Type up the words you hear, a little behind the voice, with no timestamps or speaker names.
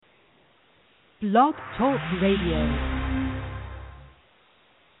Blog Talk Radio.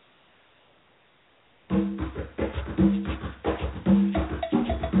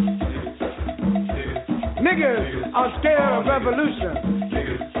 Niggas are scared of revolution.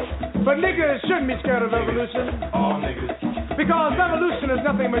 But niggas shouldn't be scared of revolution. All niggas. Because revolution is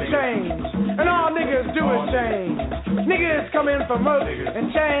nothing but change. And all niggas do is change. Niggas come in from work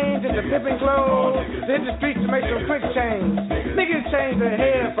and change into pimping clothes. They hit the streets to make some quick change. Niggas change their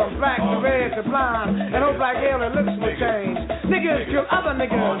hair from black to red to blonde and hope like hell their looks will change. Niggas kill other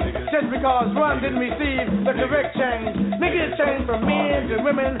niggas just because one didn't receive the correct change. Niggas change from men to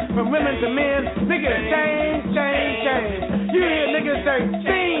women, from women to men. Niggas change, change, change. You hear niggas say,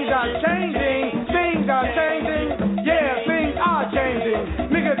 things are changing, things are changing. Yeah, things are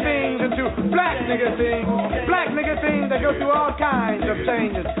changing. Nigga things into black nigga things. Black nigga things that go through all kinds of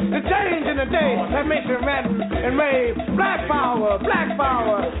changes. The change in the day that makes them rant and rave. Black power,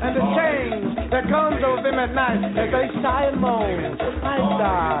 and the change that comes over them at night as they sigh and moan. Right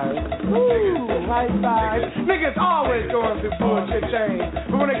side, woo, right side. Niggas always going through bullshit change.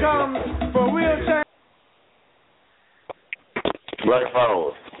 But when it comes for real change. Black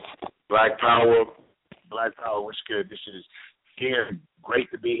power. Black power. Black Power, what's good? This is again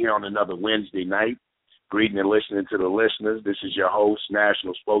great to be here on another Wednesday night. Greeting and listening to the listeners. This is your host,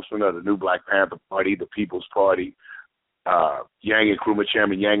 national spokesman of the new Black Panther Party, the People's Party, Yang Nkrumah,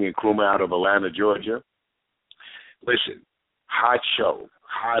 Chairman Yang Nkrumah out of Atlanta, Georgia. Listen, hot show,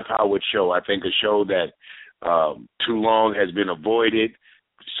 high-powered show. I think a show that too long has been avoided.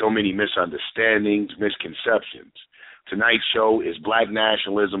 So many misunderstandings, misconceptions. Tonight's show is Black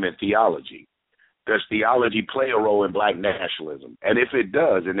Nationalism and Theology. Does theology play a role in black nationalism? And if it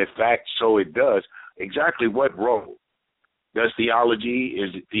does, and in fact so it does, exactly what role? Is theology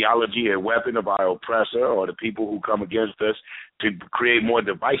a weapon of our oppressor or the people who come against us to create more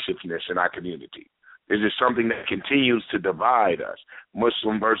divisiveness in our community? Is it something that continues to divide us?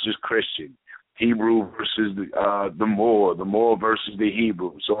 Muslim versus Christian, Hebrew versus the Moor versus the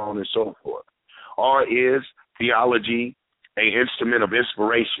Hebrew, so on and so forth. Or is theology an instrument of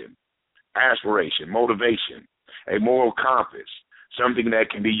inspiration, aspiration, motivation, a moral compass, something that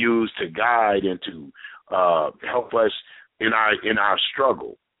can be used to guide and to help us in our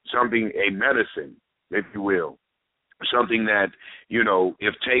struggle, something, a medicine, if you will, something that, you know,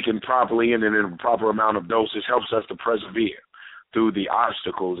 if taken properly and in a proper amount of doses, helps us to persevere through the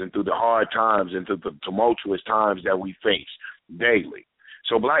obstacles and through the hard times and through the tumultuous times that we face daily.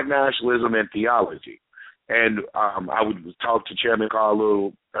 So black nationalism and theology. And I would talk to Chairman Carl a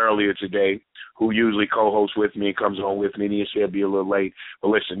little earlier today, who usually co-hosts with me and comes on with me, and he said be a little late. But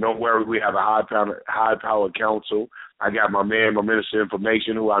listen, don't worry, we have a high-powered council. I got my man, my Minister of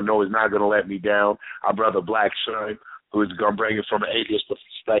Information, who I know is not going to let me down, our brother Black Son, who is going to bring it from an atheist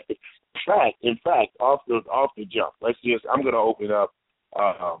perspective. In fact, off the jump, I'm going to open up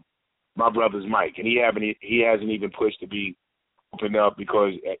my brother's mic, and he hasn't even pushed to be opened up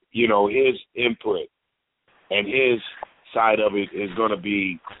because, you know, his input and his side of it is going to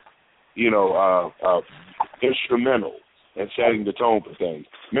be, you know, instrumental in setting the tone for things.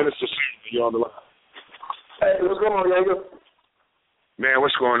 Minister, you're on the line. Hey, what's going on, Yaga? Man,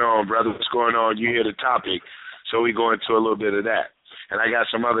 what's going on, brother? What's going on? You hear the topic, so we go into a little bit of that. And I got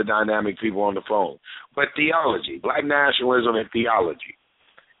some other dynamic people on the phone. But theology, black nationalism and theology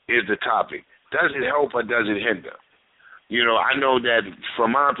is the topic. Does it help or does it hinder? You know, I know that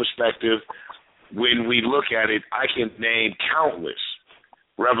from my perspective, when we look at it, I can name countless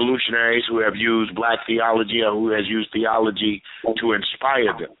revolutionaries who have used black theology or who has used theology to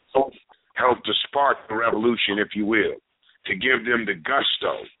inspire them, help to spark the revolution, if you will, to give them the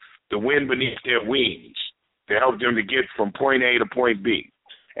gusto, the wind beneath their wings, to help them to get from point A to point B.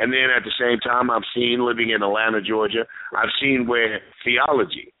 And then at the same time, I've seen, living in Atlanta, Georgia, I've seen where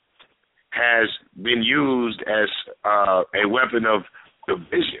theology has been used as a weapon of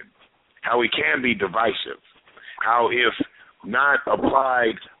division, how it can be divisive, how if not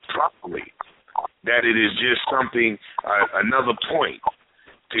applied properly, that it is just something, another point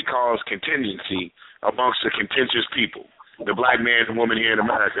to cause contingency amongst the contentious people, the black man and woman here in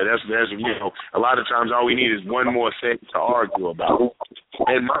America. That's you know, a lot of times all we need is one more thing to argue about.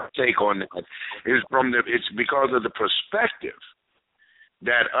 And my take on that is it's because of the perspective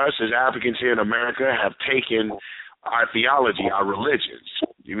that us as Africans here in America have taken our theology, our religions.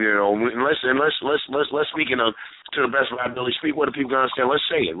 You know, let's speak to the best of our ability. Speak what the people can understand. Let's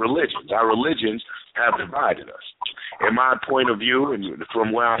say it. Religions. Our religions have divided us. In my point of view, and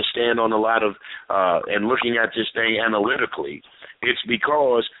from where I stand on a lot of and looking at this thing analytically, it's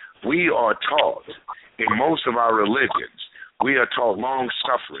because we are taught in most of our religions, we are taught long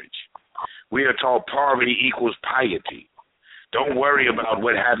suffrage. We are taught poverty equals piety. Don't worry about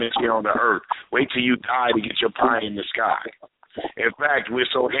what happens here on the earth. Wait till you die to get your pie in the sky. In fact, we're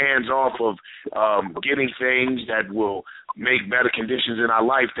so hands off of getting things that will make better conditions in our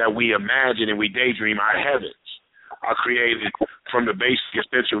life that we imagine and we daydream our heavens are created from the basic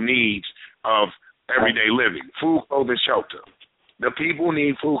essential needs of everyday living. Food, clothing, shelter. The people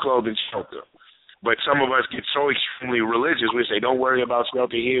need food, clothing, shelter. But some of us get so extremely religious, we say, don't worry about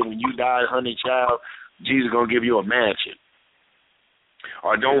shelter here. When you die, honey child, Jesus is going to give you a mansion.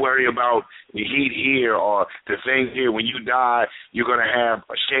 Or don't worry about the heat here or the thing here. When you die, you're going to have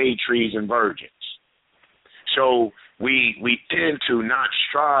shade trees and virgins. So we tend to not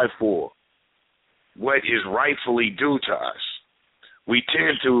strive for what is rightfully due to us. We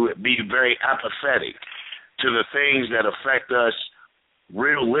tend to be very apathetic to the things that affect us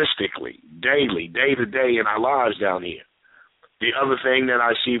realistically, daily, day to day in our lives down here. The other thing that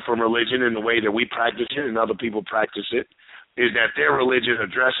I see from religion and the way that we practice it and other people practice it is that their religion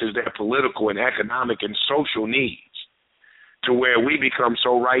addresses their political and economic and social needs to where we become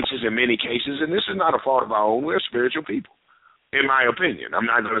so righteous in many cases, and this is not a fault of our own, we're spiritual people, in my opinion. I'm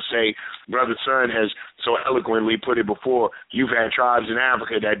not going to say Brother Son has so eloquently put it before, you've had tribes in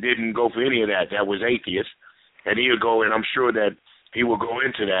Africa that didn't go for any of that was atheists, and he'll go, and I'm sure that he will go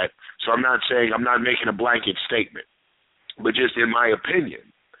into that. So I'm not making a blanket statement, but just in my opinion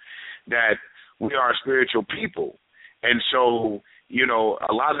that we are spiritual people. And so,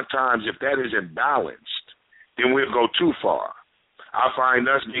 a lot of times if that isn't balanced, then we'll go too far. I find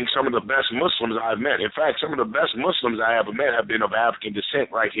us being some of the best Muslims I've met. In fact, some of the best Muslims I ever met have been of African descent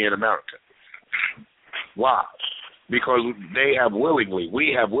right here in America. Why? Because we have willingly,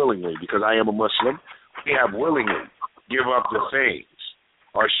 because I am a Muslim, we have willingly give up the things,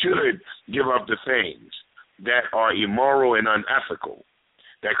 or should give up the things that are immoral and unethical,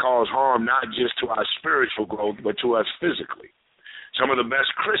 that cause harm not just to our spiritual growth, but to us physically. Some of the best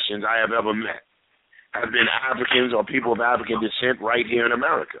Christians I have ever met have been Africans or people of African descent right here in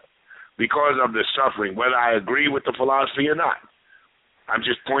America because of the suffering, whether I agree with the philosophy or not. I'm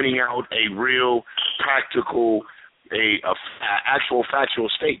just pointing out a real practical, actual factual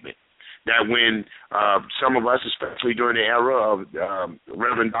statement that when some of us, especially during the era of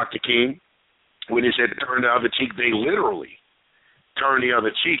Reverend Dr. King, when he said turn the other cheek, they literally turn the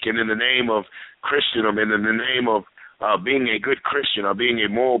other cheek, and in the name of Christendom and in the name of being a good Christian or being a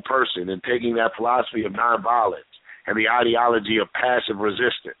moral person and taking that philosophy of nonviolence and the ideology of passive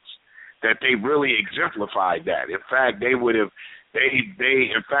resistance, that they really exemplified that. In fact, they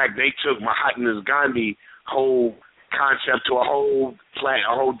took Mahatma Gandhi's whole concept to a whole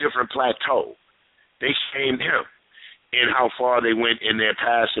different plateau. They shamed him in how far they went in their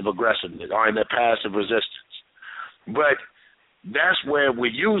passive aggressiveness or in their passive resistance. But that's where we're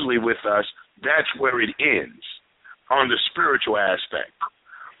usually with us, that's where it ends on the spiritual aspect.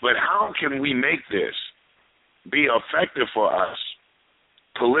 But how can we make this be effective for us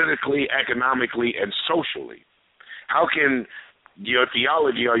politically, economically, and socially? How can your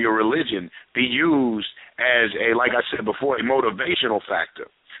theology or your religion be used as like I said before, a motivational factor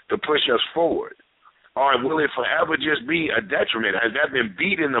to push us forward? Or will it forever just be a detriment? Has that been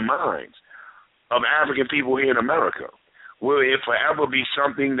beat in the minds of African people here in America? Will it forever be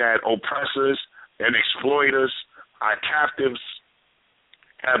something that oppressors and exploiters, our captives,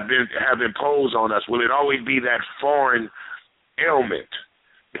 have imposed on us? Will it always be that foreign ailment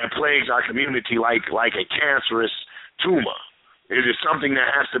that plagues our community like a cancerous tumor? Is it something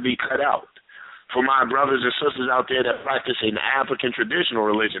that has to be cut out? For my brothers and sisters out there that practice an African traditional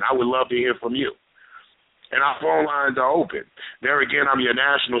religion, I would love to hear from you. And our phone lines are open. There again, I'm your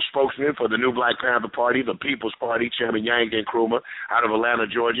national spokesman for the New Black Panther Party, the People's Party, Chairman Yankton Nkrumah out of Atlanta,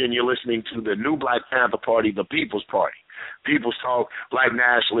 Georgia, and you're listening to the New Black Panther Party, the People's Party, People's Talk, Black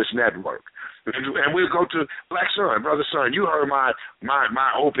Nationalist Network. And we'll go to Black Son, Brother Son. You heard my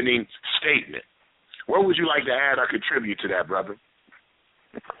opening statement. What would you like to add or contribute to that, brother?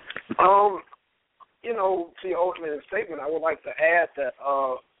 To your opening statement, I would like to add that,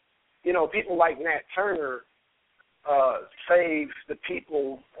 people like Nat Turner saved the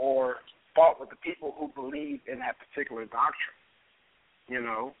people or fought with the people who believe in that particular doctrine.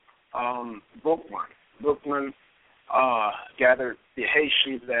 Bookman gathered the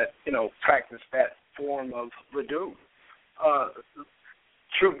Haitians that, practiced that form of voodoo.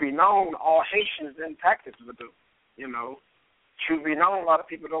 Truth be known, all Haitians didn't practice voodoo, Truth be known, a lot of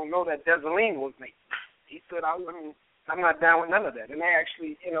people don't know that Dessalines was me. He said, I'm not down with none of that. And they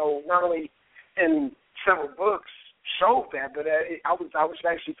actually, not only in several books showed that, but I was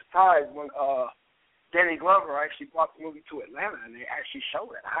actually surprised when Danny Glover actually brought the movie to Atlanta, and they actually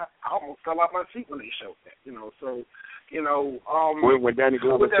showed it. I almost fell off my seat when they showed that. So when Danny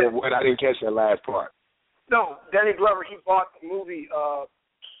Glover said what? I didn't catch that last part. No, Danny Glover, he bought the movie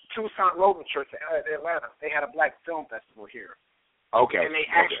Tucson Logan Church at Atlanta. They had a black film festival here. Okay. And they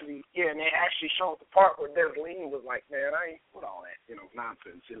actually showed the part where Deslene was like, man, I ain't with all that,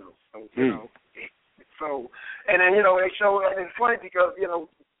 nonsense, So, and then, they showed, and it's funny because,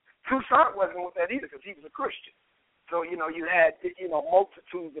 Toussaint wasn't with that either because he was a Christian. So, you had,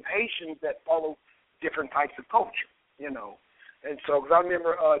 multitudes of Haitians that followed different types of culture, And so, because I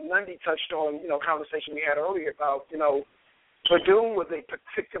remember Nundy touched on, conversation we had earlier about, Badoon was a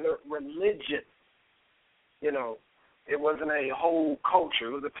particular religion, It wasn't a whole culture.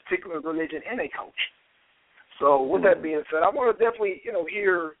 It was a particular religion in a culture. So, with that being said, I want to definitely,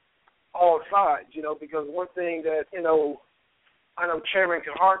 hear all sides, because one thing that, I know Chairman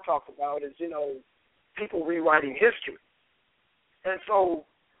Kahar talked about is, people rewriting history. And so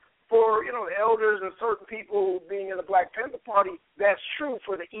for, the elders and certain people being in the Black Panther Party, that's true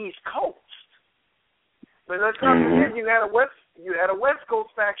for the East Coast. But let's not forget you had a West Coast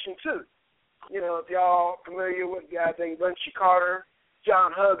faction too. If y'all familiar with guys named Bunchy Carter,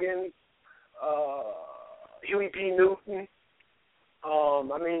 John Huggins, Huey P. Newton.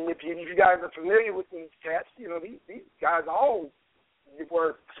 If you guys are familiar with these cats, these guys all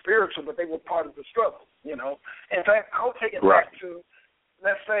were spiritual, but they were part of the struggle, In fact, I'll take it back to,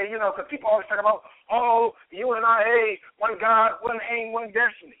 let's say, because people always talk about, UNIA, one God, one aim, one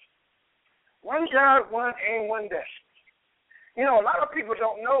destiny. One God, one aim, one destiny. A lot of people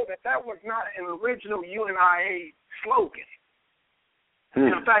don't know that was not an original UNIA slogan.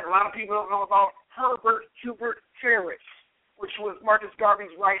 In fact, a lot of people don't know about Herbert Hubert Harris, which was Marcus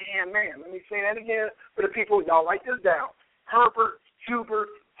Garvey's right-hand man. Let me say that again for the people. Y'all write this down. Herbert Hubert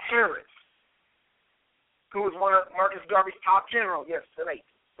Harris, who was one of Marcus Garvey's top generals yesterday.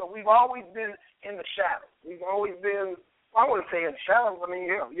 So we've always been in the shadows. We've always been, I wouldn't say in the shadows,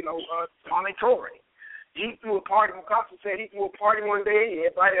 Tommy Torrey. He threw a party, Mukasa said he threw a party one day, he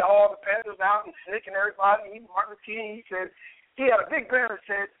invited all the Panthers out and Slick and everybody, and Martin Luther King, he said, he had a big banner that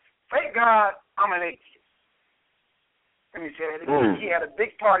said, thank God I'm an atheist. Let me say that again. He had a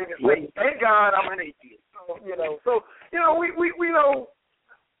big party that said, thank God I'm an atheist. So, we know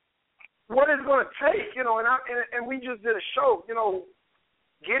what it's going to take, and we just did a show,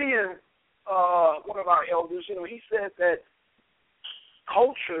 Gideon, one of our elders, he said that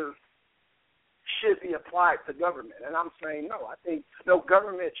culture should be applied to government. And I'm saying no. I think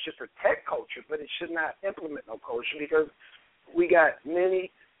government should protect culture, but it should not implement no culture because we got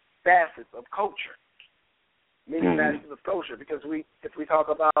many facets of culture. Facets of culture because if we talk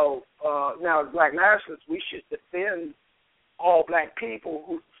about now as Black nationalists, we should defend all Black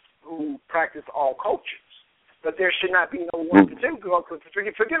people who practice all cultures. But there should not be no one particular because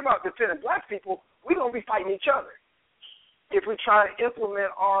forget about defending Black people, we're going to be fighting each other if we try to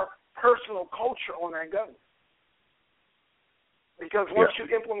implement our personal culture on our government. Because once you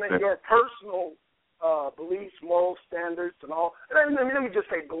implement your personal beliefs, moral standards, and all, let me just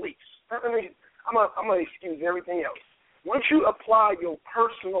say beliefs. I'm going to excuse everything else. Once you apply your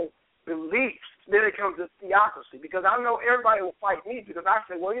personal beliefs, then it comes to theocracy. Because I know everybody will fight me because I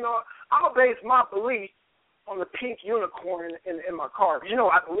say, well, I'll base my belief on the pink unicorn in my car. Because,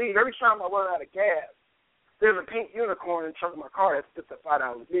 I believe every time I run out of gas, there's a pink unicorn in front of my car that's just a $5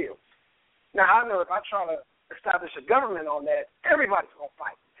 bill. Now, I know if I try to establish a government on that, everybody's going to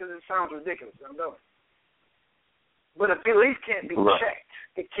fight because it sounds ridiculous. I'm doing it. But a belief can't be checked.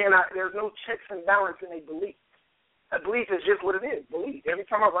 It cannot. There's no checks and balance in a belief. A belief is just what it is, belief. Every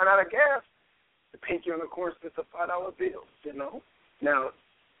time I run out of gas, the pink unicorn spits a $5 bill, Now,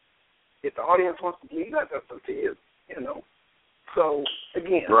 if the audience wants to believe that, that's up to you, So,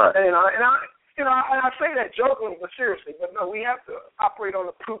 again, and I say that jokingly, but seriously. But no, we have to operate on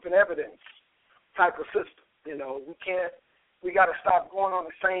a proof and evidence type of system. We got to stop going on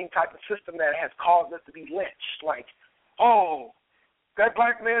the same type of system that has caused us to be lynched. Like, that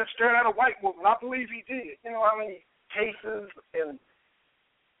Black man stared at a white woman. I believe he did. How many cases and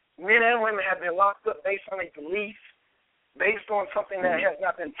men and women have been locked up based on a belief, based on something that has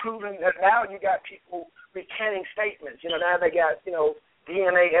not been proven. That now you got people recanting statements. Now they got,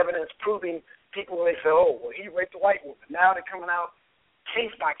 DNA evidence proving people when they say, he raped a white woman. Now they're coming out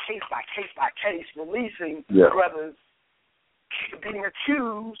case by case by case by case, releasing brothers being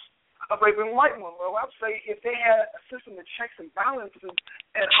accused of raping a white woman. Well, I'd say if they had a system of checks and balances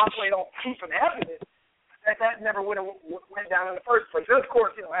and operate on proof and evidence, that never would have went down in the first place. And of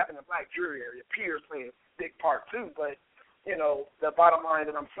course, having a Black jury area, peers play a big part too. But, the bottom line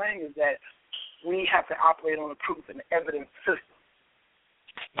that I'm saying is that we have to operate on a proof and evidence system.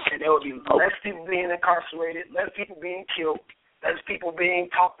 And there will be less people being incarcerated, less people being killed, less people being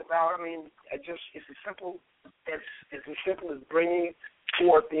talked about. I mean, it's as simple as bringing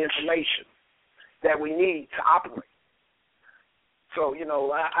forth the information that we need to operate. So,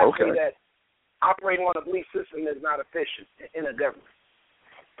 I say that operating on a belief system is not efficient in a government.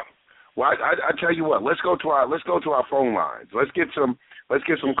 Well, I tell you what. Let's go to our phone lines. Let's get some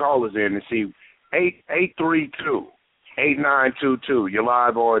callers in and see. 832-8922. You're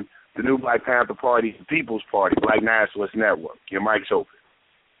live on the new Black Panther Party, the People's Party, Black Nationalist Network. Your mic's open.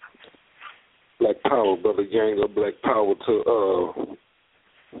 Black Power, Brother Yang, Black Power to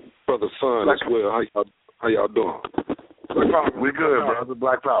Brother Son as well. How y'all doing? We're good, brother.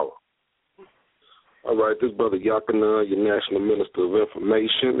 Black Power. All right, this Brother Yakana, your National Minister of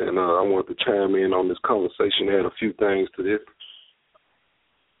Information, and I want to chime in on this conversation. Add a few things to this.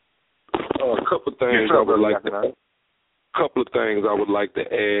 A couple of things I would like to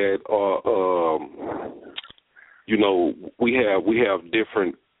add are, we have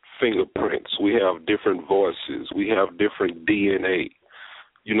different fingerprints, we have different voices, we have different DNA.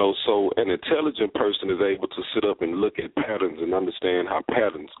 So an intelligent person is able to sit up and look at patterns and understand how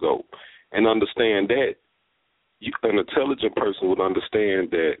patterns go. And understand that an intelligent person would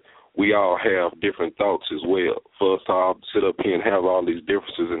understand that we all have different thoughts as well. For us to all sit up here and have all these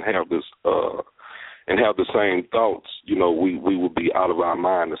differences and have this and have the same thoughts, we would be out of our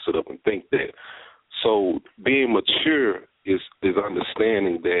mind to sit up and think that. So being mature is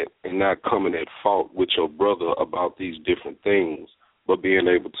understanding that and not coming at fault with your brother about these different things, but being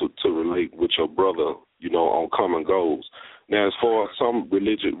able to relate with your brother, on common goals. Now, as far as some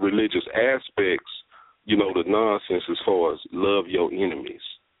religious aspects, the nonsense as far as love your enemies,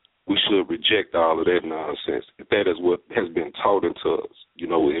 we should reject all of that nonsense. If that is what has been taught into us,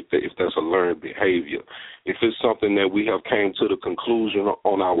 if that's a learned behavior. If it's something that we have came to the conclusion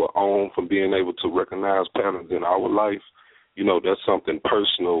on our own from being able to recognize patterns in our life, that's something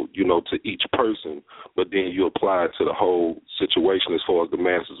personal, to each person, but then you apply it to the whole situation as far as the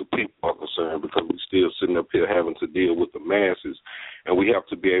masses of people are concerned, because we're still sitting up here having to deal with the masses, and we have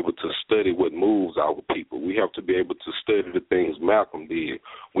to be able to study what moves our people. We have to be able to study the things Malcolm did.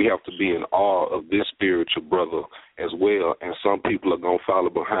 We have to be in awe of this spiritual brother as well, and some people are going to follow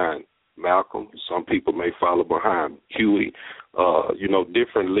behind Malcolm. Some people may follow behind Huey.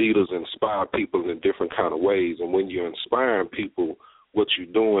 Different leaders inspire people in different kind of ways. And when you're inspiring people, what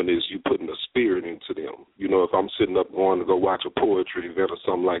you're doing is you're putting a spirit into them. If I'm sitting up going to go watch a poetry event or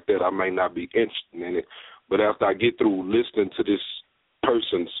something like that, I may not be interested in it. But after I get through listening to this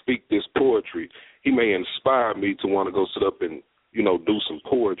person speak this poetry, he may inspire me to want to go sit up and, do some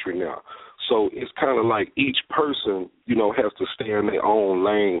poetry now. So it's kind of like each person, has to stay in their own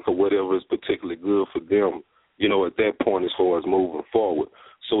lane for whatever is particularly good for them, at that point as far as moving forward.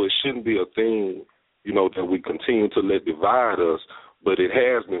 So it shouldn't be a thing, that we continue to let divide us, but it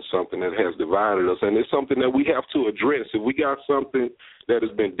has been something that has divided us, and it's something that we have to address. If we got something that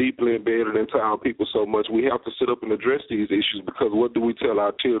has been deeply embedded into our people so much, we have to sit up and address these issues, because what do we tell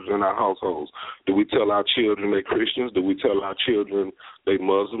our children in our households? Do we tell our children they're Christians? Do we tell our children they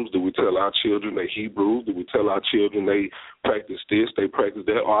Muslims? Do we tell our children they Hebrews? Do we tell our children they practice this, they practice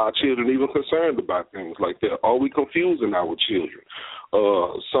that? Are our children even concerned about things like that? Are we confusing our children?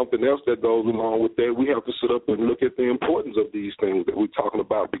 Something else that goes along with that, we have to sit up and look at the importance of these things that we're talking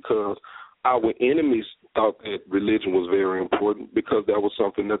about, because our enemies thought that religion was very important because that was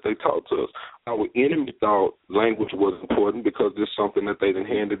something that they taught to us. Our enemies thought language was important because it's something that they done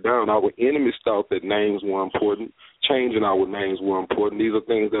handed down. Our enemies thought that names were important, changing our names were important. These are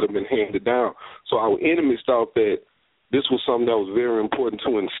things that have been handed down. So our enemies thought that this was something that was very important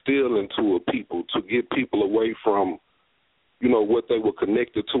to instill into a people, to get people away from, what they were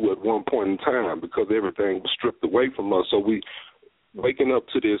connected to at one point in time, because everything was stripped away from us. So we waking up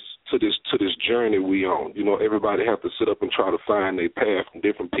to this journey we on. Everybody have to sit up and try to find their path, and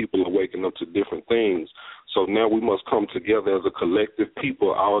different people are waking up to different things. So now we must come together as a collective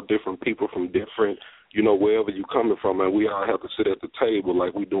people, all different people from different, wherever you coming from, and we all have to sit at the table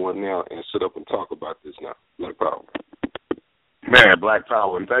like we're doing now and sit up and talk about this now. Black Power. Man, Black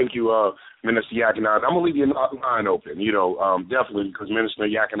Power, and thank you, Minister Yakinan. I'm going to leave your line open, definitely, because Minister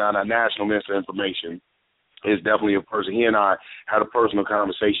Yakinan, our National Minister of Information, is definitely a person. He and I had a personal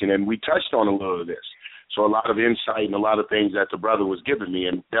conversation, and we touched on a little of this. So a lot of insight and a lot of things that the brother was giving me,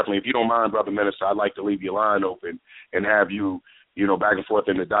 and definitely, if you don't mind, Brother Minister, I'd like to leave your line open and have you, back and forth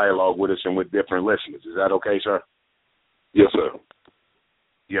in the dialogue with us and with different listeners. Is that okay, sir? Yes, sir.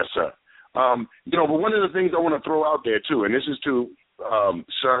 Yes, sir. But one of the things I want to throw out there, too, and this is to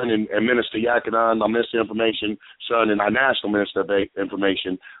Son and Minister Yakanan, my Minister of Information, Son, and our National Minister of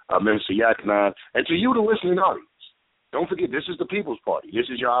Information, Minister Yakanan, and to you, the listening audience. Don't forget, this is the People's Party. This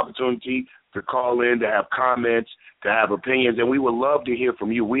is your opportunity to call in, to have comments, to have opinions, and we would love to hear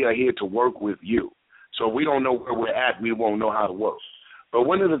from you. We are here to work with you. So if we don't know where we're at, we won't know how to work. But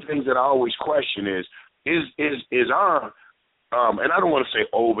one of the things that I always question is our, and I don't want to say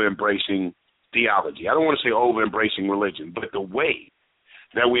over-embracing theology. I don't want to say over-embracing religion, but the way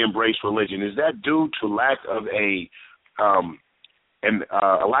that we embrace religion, is that due to lack of a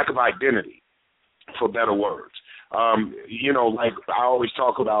lack of identity, for better words? Like I always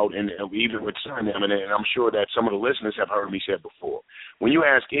talk about, and even with Son, and I'm sure that some of the listeners have heard me say it before. When you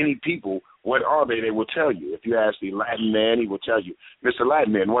ask any people, what are they will tell you. If you ask the Latin man, he will tell you, Mr.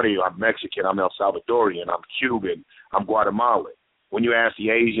 Latin man, what are you? I'm Mexican, I'm El Salvadorian, I'm Cuban, I'm Guatemalan. When you ask the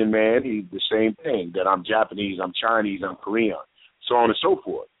Asian man, he's the same thing, that I'm Japanese, I'm Chinese, I'm Korean, so on and so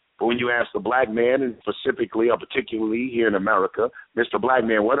forth. But when you ask the black man, and specifically or particularly here in America, Mr. Black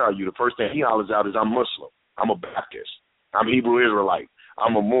man, what are you? The first thing he hollers out is, I'm Muslim, I'm a Baptist, I'm Hebrew Israelite,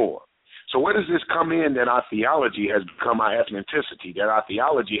 I'm a Moor. So where does this come in that our theology has become our ethnicity, that our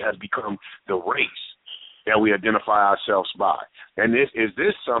theology has become the race that we identify ourselves by? And is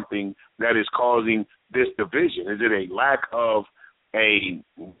this something that is causing this division? Is it a lack of a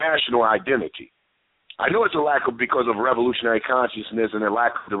national identity? I know it's a lack of, because of revolutionary consciousness and a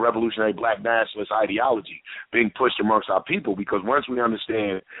lack of the revolutionary black nationalist ideology being pushed amongst our people, because once we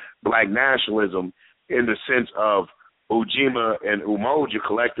understand black nationalism in the sense of Ujima and Umoja,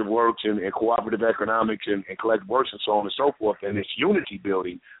 collective works and cooperative economics and collective works and so on and so forth, and this unity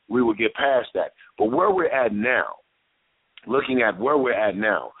building, we will get past that. But where we're at now, looking at where we're at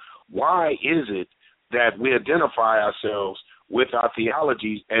now, why is it that we identify ourselves with our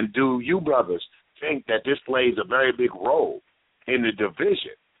theologies, and do you brothers think that this plays a very big role in the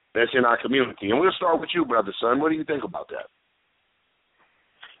division that's in our community? And we'll start with you, Brother Son. What do you think about that?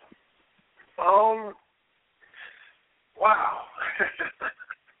 Wow.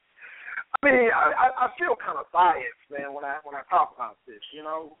 I mean, I feel kind of biased, man, when I talk about this, you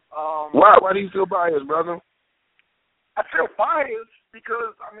know. Why do you feel biased, brother? I feel biased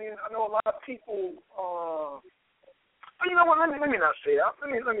because, I mean, I know a lot of people, you know what, let me not say that.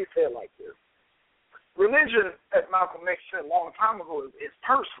 Let me say it like this. Religion, as Malcolm X said a long time ago, is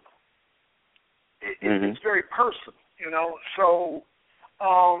personal. It's very personal, you know. So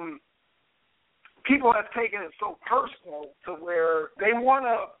people have taken it so personal to where they want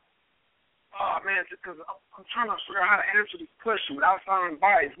to, because I'm trying to figure out how to answer this question without sounding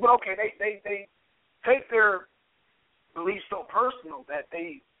biased. But okay, they take their beliefs so personal that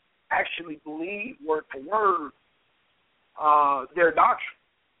they actually believe word for word their doctrine.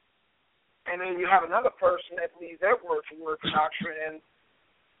 And then you have another person that believes their word for word doctrine,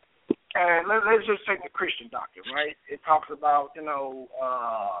 and let's just take the Christian doctrine, right? It talks about,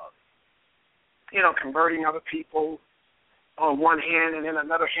 converting other people on one hand, and then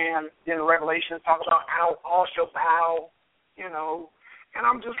another hand, then Revelation talks about all shall bow, and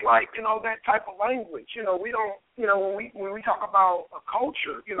I'm just like, that type of language, we don't, when we talk about a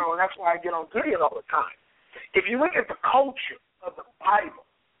culture, and that's why I get on Gideon all the time. If you look at the culture of the Bible,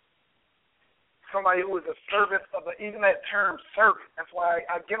 somebody who is a servant of even that term servant, that's why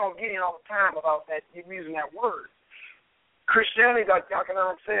I get on Gideon all the time about that, using that word. Christianity, like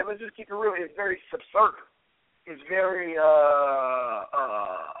Yakanan said, let's just keep it real, it's very subservient. It's very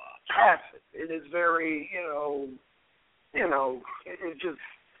passive. It is very, it just,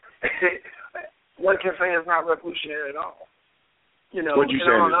 one can say it's not revolutionary at all. What you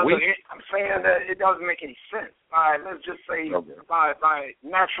saying is weak? I'm saying that it doesn't make any sense. Let's just say by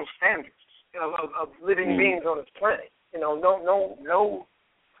natural standards of living beings on this planet.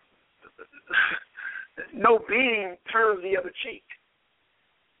 No being turns the other cheek.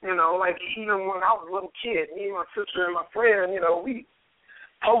 Like even when I was a little kid, me and my sister and my friend, we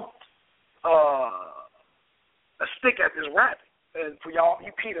poked a stick at this rabbit. And for y'all,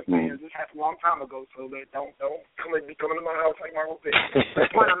 you Peter fans, this happened a long time ago, so that don't come to my house like my old bitch. The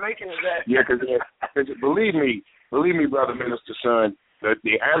point I'm making is that because believe me, brother Minister Son,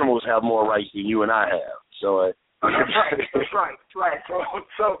 the animals have more rights than you and I have. So that's right.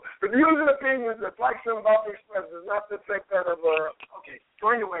 So the views and opinions that Black Son about to express is not to affect that of okay.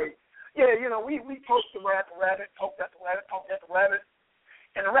 So anyway, we poked the rabbit, poked at the rabbit,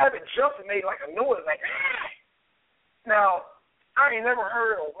 and the rabbit jumped and made like a noise, like now. I ain't never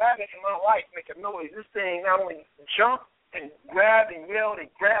heard a rabbit in my life make a noise. This thing not only jumped and grabbed and yelled, it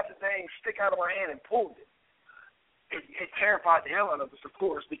grabbed the dang stick out of my hand and pulled it. It terrified the hell out of us, of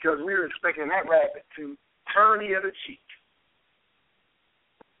course, because we were expecting that rabbit to turn the other cheek.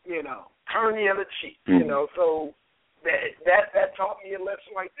 turn the other cheek, So that taught me a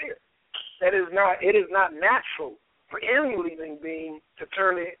lesson right there. It is not natural for any living being to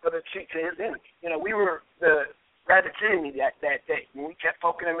turn the other cheek to his enemy. We were the rabbit's enemy that day. When we kept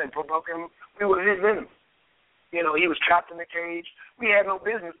poking him and provoking him, we were his enemy. He was trapped in the cage. We had no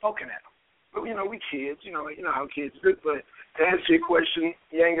business poking at him. But, we kids, you know how kids do. But to answer your question,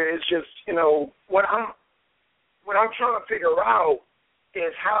 Younger, it's just, what I'm trying to figure out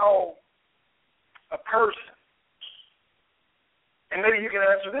is how a person, and maybe you can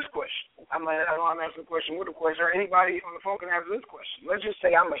answer this question. I'm asking a question with a question, or anybody on the phone can answer this question. Let's just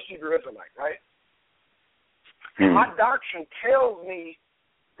say I'm a Hebrew Israelite, right? And my doctrine tells me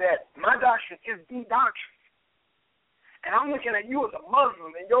that my doctrine is the doctrine. And I'm looking at you as a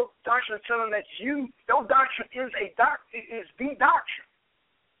Muslim, and your doctrine is telling that your doctrine is the doctrine.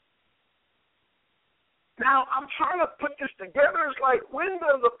 Now, I'm trying to put this together. It's like, when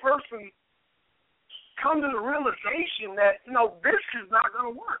does a person come to the realization that, this is not going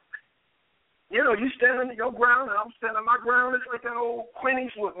to work? You standing your ground, and I'm standing my ground. It's like that old Clint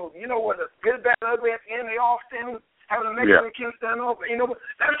Eastwood movie, where the good, bad, ugly, at the end, they all standing, having a Mexican stand off.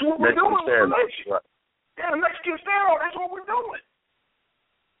 That's what we're doing with religion. Right. Yeah, the Mexican stand off, that's what we're doing.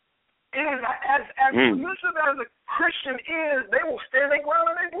 And as submissive as a Christian is, they will stand their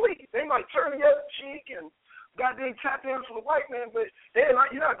ground and they believe. They might turn the other cheek and goddamn tap in for the white man, but you're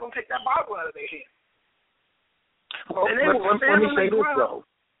not going to take that Bible out of their hand. Oh, and they will stand let me say this, though.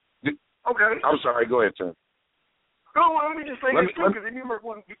 Okay. I'm sorry, go ahead, Tim. No, let me just say this, too, because if you remember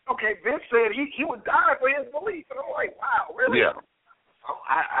when, Vince said he would die for his belief. And I'm like, wow, really? Yeah. Oh,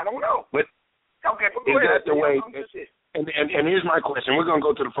 I don't know. But okay, but is that the way? And here's my question. We're going to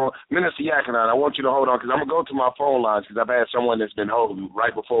go to the phone. Minister Yakinon, I want you to hold on, because I'm going to go to my phone lines, because I've had someone that's been holding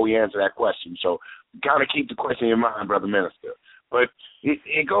right before we answer that question. So kind of keep the question in mind, Brother Minister. But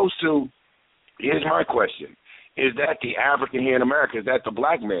it goes to, here's my question. Is that the African here in America? Is that the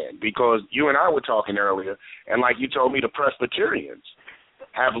black man? Because you and I were talking earlier, and like you told me, the Presbyterians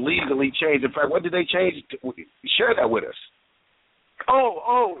have legally changed. In fact, what did they change? Share that with us.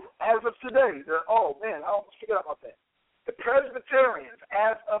 Oh, as of today. I almost forgot about that. The Presbyterians,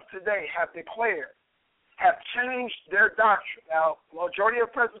 as of today, have changed their doctrine. Now, the majority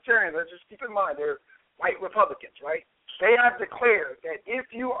of Presbyterians, let's just keep in mind, they're white Republicans, right? They have declared that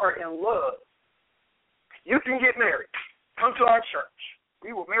if you are in love, you can get married. Come to our church.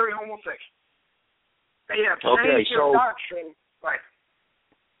 We will marry homosexuals. They have changed their doctrine. Right.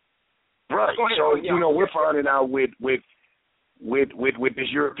 Right. So, we're finding out with this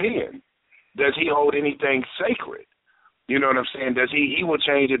European, does he hold anything sacred? You know what I'm saying? Does he will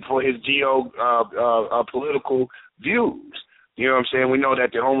change it for his political views? You know what I'm saying? We know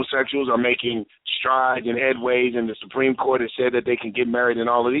that the homosexuals are making strides and headways, and the Supreme Court has said that they can get married and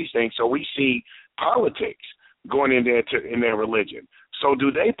all of these things. So we see politics going in there in their religion. So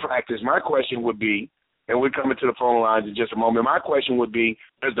do they practice? My question would be, and we're coming to the phone lines in just a moment, my question would be,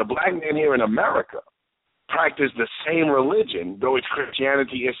 does the black man here in America practice the same religion, though it's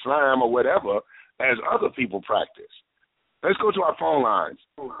Christianity, Islam, or whatever, as other people practice? Let's go to our phone lines.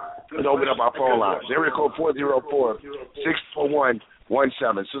 Let's open up our phone lines. Area code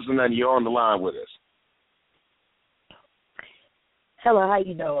 404-641-17. Sister Nunn, you're on the line with us. Hello, how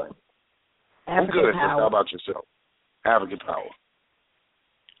you doing? I'm good, sister. How about yourself? African Power.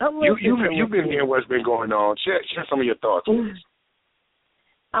 You've been hearing what's been going on. Share some of your thoughts with us.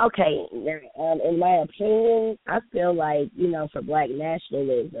 Okay. In my opinion, I feel like, for black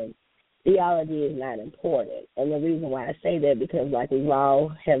nationalism, theology is not important. And the reason why I say that, because like we all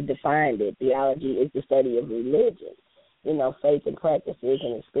have defined it, theology is the study of religion, faith and practices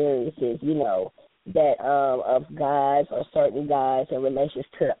and experiences, that of gods or certain gods in relations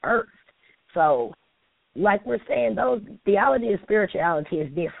to the earth. So, like we're saying, those theology and spirituality is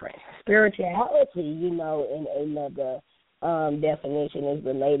different. Spirituality, in another definition, is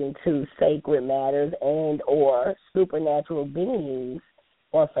relating to sacred matters and or supernatural beings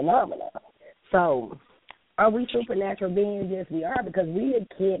or phenomena. So, are we supernatural beings? Yes, we are, because we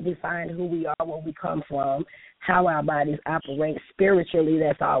can't define who we are, where we come from, how our bodies operate spiritually.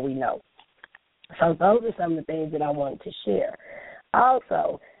 That's all we know. So those are some of the things that I wanted to share.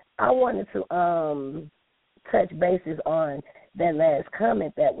 Also, I wanted to touch bases on that last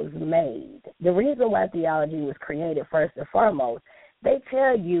comment that was made. The reason why theology was created, first and foremost, they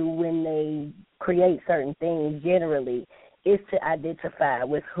tell you when they create certain things generally, is to identify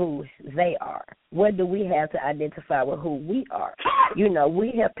with who they are. What do we have to identify with who we are?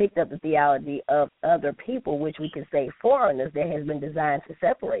 We have picked up the theology of other people, which we can say foreigners, that has been designed to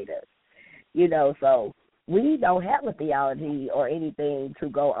separate us. So we don't have a theology or anything to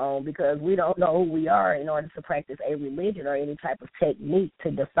go on because we don't know who we are in order to practice a religion or any type of technique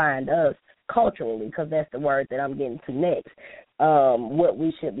to define us culturally, because that's the word that I'm getting to next, what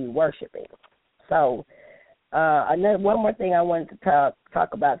we should be worshiping. So one more thing I wanted to talk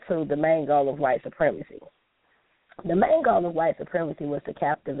about, too, the main goal of white supremacy. The main goal of white supremacy was to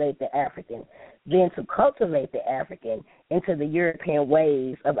captivate the African, then to cultivate the African into the European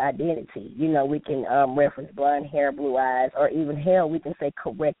ways of identity. You know, we can reference blonde hair, blue eyes, or even, hell, we can say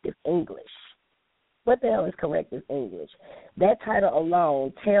corrective English. What the hell is corrective English? That title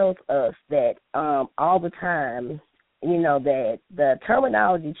alone tells us that all the time, you know, that the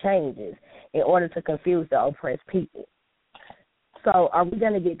terminology changes in order to confuse the oppressed people. So are we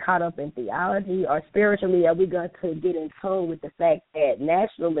going to get caught up in theology, or spiritually are we going to get in tune with the fact that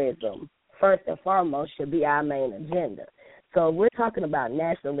nationalism, first and foremost, should be our main agenda? So if we're talking about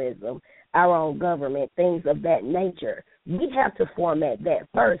nationalism, our own government, things of that nature, we have to format that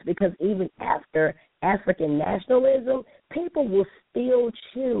first, because even after African nationalism, people will still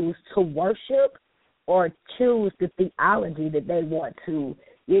choose to worship or choose the theology that they want to,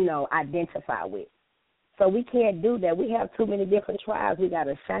 you know, identify with. So we can't do that. We have too many different tribes. We got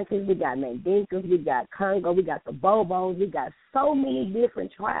Ashantis, we got Mandinkas, we got Congo, we got the Bobos, we got so many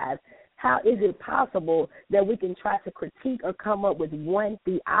different tribes. How is it possible that we can try to critique or come up with one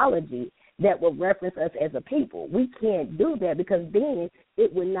theology that will reference us as a people? We can't do that, because then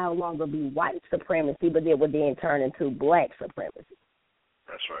it would no longer be white supremacy, but it would then turn into black supremacy.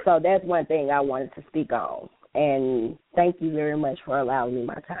 That's right. So that's one thing I wanted to speak on. And thank you very much for allowing me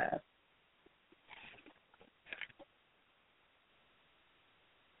my time.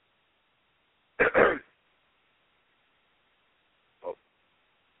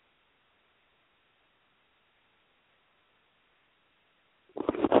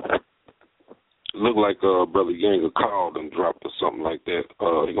 Look like Brother Yang called and dropped or something like that.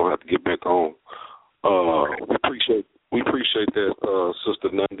 You're gonna have to get back on. We appreciate that, Sister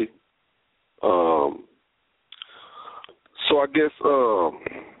Nundy. So I guess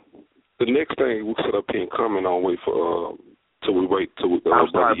the next thing we'll sit up here and comment on, wait for till we wait till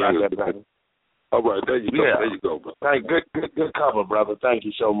Brother Yang. That, all right, there you go. Yeah. There you go, bro. Good cover, brother. Thank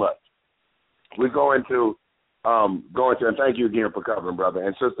you so much. We're going to and thank you again for covering, brother.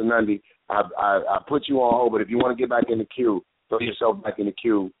 And Sister Nundy, I put you on hold, but if you want to get back in the queue, throw yourself back in the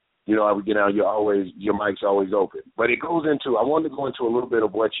queue. You know, every now your mic's always open. But it goes into, I wanted to go into a little bit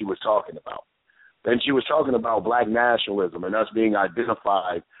of what she was talking about. And she was talking about black nationalism and us being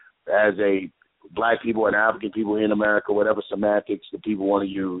identified as a black people and African people in America, whatever semantics that people want to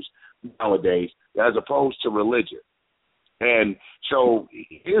use nowadays, as opposed to religion. And so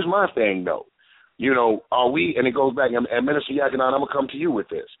here's my thing, though. You know, are we, and it goes back, and Minister Yakinan, I'm going to come to you with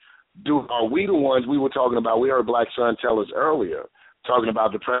this. Are we the ones we were talking about? We heard Black Son tell us earlier, talking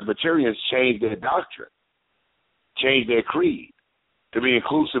about the Presbyterians changed their doctrine, changed their creed to be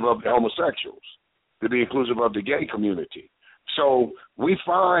inclusive of the homosexuals, to be inclusive of the gay community. So we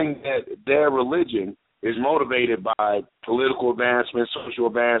find that their religion is motivated by political advancement, social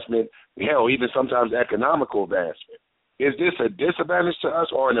advancement, hell, even sometimes economical advancement. Is this a disadvantage to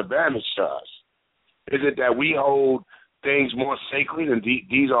us or an advantage to us? Is it that we hold things more sacred and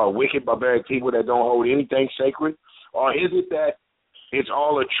these are wicked, barbaric people that don't hold anything sacred? Or is it that it's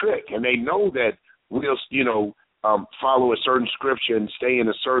all a trick and they know that we'll, follow a certain scripture and stay in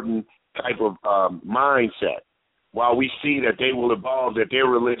a certain type of mindset while we see that they will evolve, that their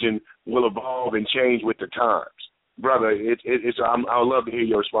religion will evolve and change with the times? Brother, I would love to hear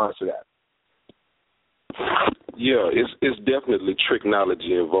your response to that. Yeah, it's definitely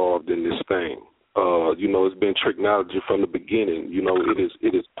tricknology involved in this thing. It's been tricknology from the beginning.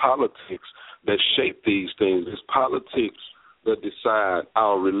 It is politics that shape these things. It's politics that decide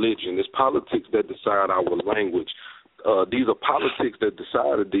our religion. It's politics that decide our language. These are politics that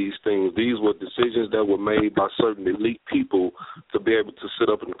decided these things. These were decisions that were made by certain elite people to be able to sit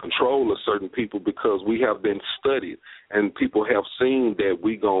up and control a certain people, because we have been studied and people have seen that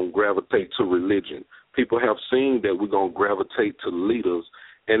we're going to gravitate to religion. People have seen that we're going to gravitate to leaders.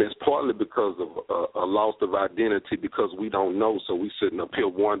 And it's partly because of a loss of identity, because we don't know. So we sitting up here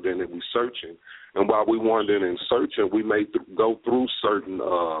wondering and we searching. And while we wondering and searching, we may go through certain,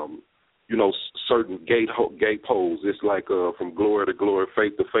 certain gatepoles. It's like from glory to glory,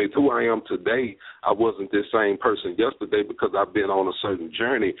 faith to faith. Who I am today, I wasn't this same person yesterday, because I've been on a certain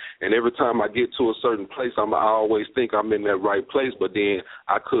journey. And every time I get to a certain place, I always think I'm in that right place, but then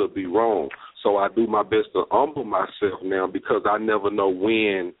I could be wrong. So I do my best to humble myself now, because I never know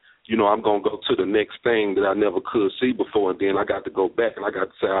when, I'm going to go to the next thing that I never could see before, and then I got to go back and I got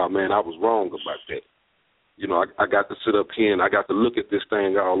to say, oh, man, I was wrong about that. I got to sit up here and I got to look at this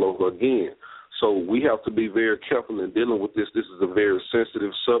thing all over again. So we have to be very careful in dealing with this. This is a very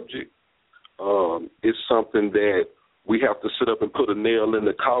sensitive subject. It's something that we have to sit up and put a nail in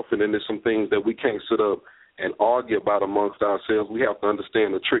the coffin, and there's some things that we can't sit up and argue about amongst ourselves. We have to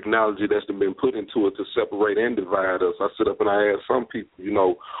understand the technology that's been put into it to separate and divide us. I sit up and I ask some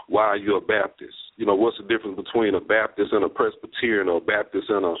people, why are you a Baptist? What's the difference between a Baptist and a Presbyterian, or a Baptist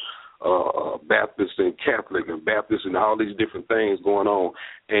and a Baptist and Catholic and Baptist and all these different things going on?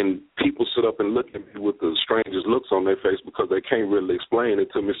 And people sit up and look at me with the strangest looks on their face because they can't really explain it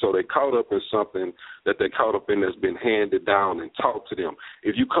to me. So they caught up in something that they caught up in that's been handed down and taught to them.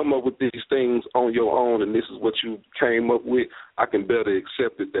 If you come up with these things on your own and this is what you came up with, I can better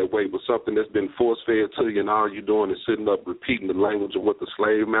accept it that way. But something that's been force-fed to you and all you're doing is sitting up repeating the language of what the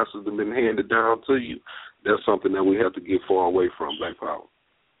slave masters have been handed down to you, that's something that we have to get far away from. Black power.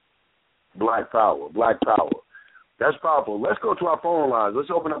 Black power, black power. That's powerful. Let's go to our phone lines. Let's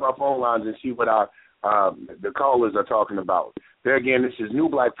open up our phone lines and see what the callers are talking about. There again, this is New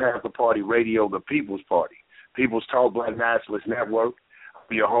Black Panther Party Radio, the People's Party. People's Talk Black Nationalist Network.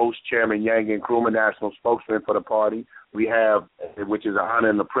 I'm your host, Chairman Yang and Krumah, national spokesman for the party. We have, which is an honor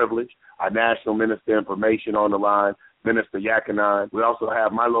and a privilege, our National Minister of Information on the line, Minister Yakanan. We also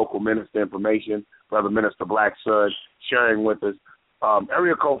have my local Minister of Information, Brother Minister Black Sun, sharing with us.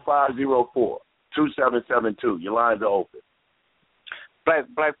 Area code 504-2772. Your lines are open.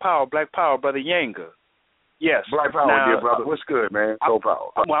 Black power, Brother Yanga. Yes. Black power, now, dear brother. What's good, man? Soul power.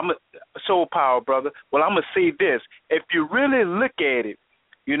 Soul power, brother. Well, I'm going to say this. If you really look at it,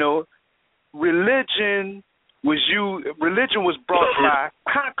 religion was brought by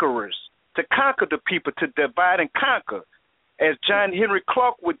conquerors to conquer the people, to divide and conquer. As John Henry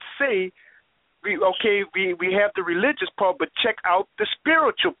Clark would say, we have the religious part, but check out the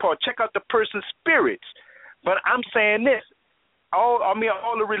spiritual part. Check out the person's spirits. But I'm saying this. All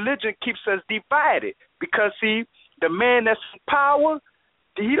the religion keeps us divided because, see, the man that's in power,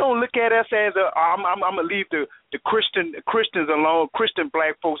 he don't look at us as I'm going to leave the Christians alone, Christian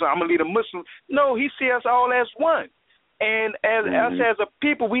black folks, I'm going to leave the Muslims. No, he sees us all as one. And as us as a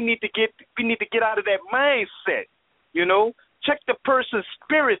people, we need to get out of that mindset, Check the person's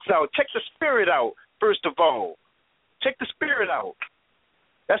spirits out. Check the spirit out, first of all. Check the spirit out.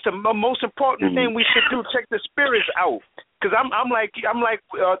 That's the most important thing we should do. Check the spirits out. Because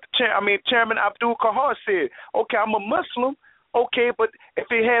Chairman Abdul Kahar said, okay, I'm a Muslim, okay, but if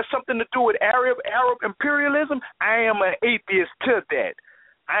it has something to do with Arab imperialism, I am an atheist to that.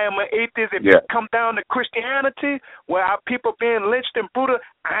 I am an atheist. If it come down to Christianity, where our people being lynched in Buddha,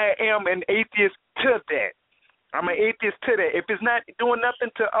 I am an atheist to that. I'm an atheist to that. If it's not doing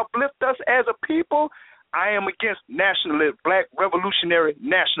nothing to uplift us as a people, I am against nationalism, black revolutionary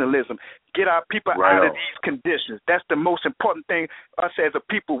nationalism. Get our people out of these conditions. That's the most important thing us as a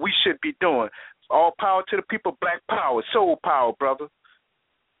people we should be doing. All power to the people, black power, soul power, brother.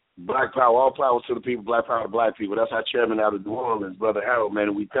 Black power, all power to the people, black power to black people. That's our chairman out of New Orleans, Brother Harold, man,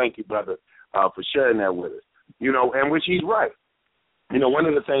 and we thank you, brother, for sharing that with us. And which he's right. One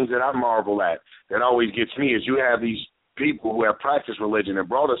of the things that I marvel at that always gets me is you have these people who have practiced religion and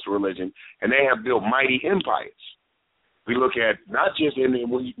brought us to religion, and they have built mighty empires. We look at not just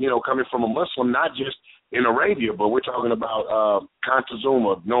coming from a Muslim, not just in Arabia, but we're talking about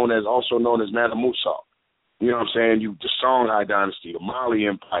Montezuma, also known as Mansa Musa. You know what I'm saying? The Songhai dynasty, the Mali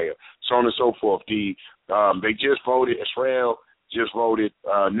Empire, so on and so forth. They just voted, Israel just voted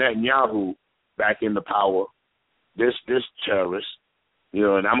Netanyahu back into power. This terrorist.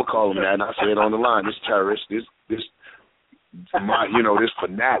 And I'm going to call him that, and I say it on the line. This terrorist, this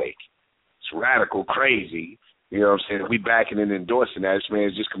fanatic, it's radical, crazy. You know what I'm saying? We backing and endorsing that. This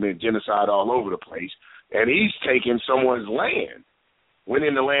man's just committing genocide all over the place. And he's taking someone's land, went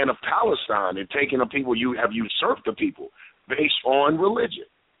in the land of Palestine and taking the people, you have usurped the people based on religion.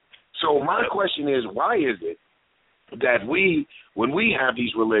 So my question is, why is it that when we have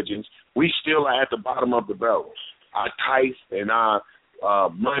these religions, we still are at the bottom of the barrel? Our tithe and our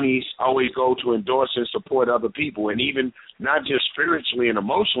monies always go to endorse and support other people, and even not just spiritually and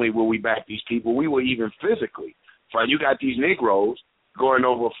emotionally will we back these people, we will even physically. So you got these Negroes going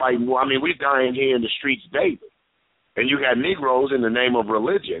over fighting war. We're dying here in the streets daily, and you got Negroes in the name of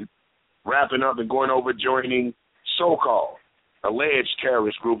religion wrapping up and going over joining so-called alleged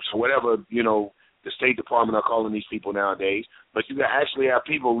terrorist groups or whatever, the State Department are calling these people nowadays. But you actually have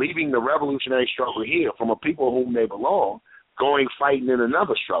people leaving the revolutionary struggle here from a people whom they belong, going fighting in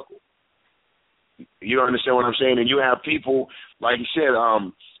another struggle. You understand what I'm saying? And you have people, like you said,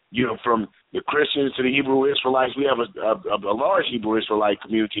 from the Christians to the Hebrew Israelites. We have a large Hebrew Israelite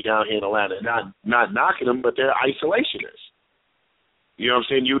community down here in Atlanta. Not knocking them, but they're isolationists. You know what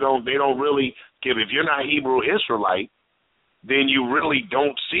I'm saying? They don't really give. If you're not Hebrew Israelite, then you really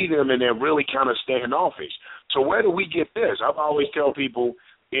don't see them, and they're really kind of standoffish. So where do we get this? I've always tell people,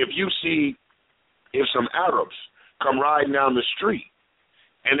 if some Arabs come riding down the street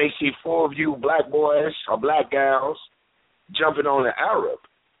and they see 4 of you black boys or black gals jumping on an Arab,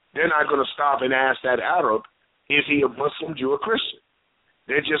 they're not going to stop and ask that Arab, is he a Muslim, Jew, or Christian?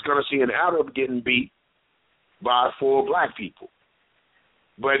 They're just going to see an Arab getting beat by 4 black people.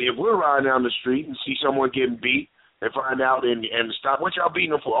 But if we're riding down the street and see someone getting beat and find out and stop, what y'all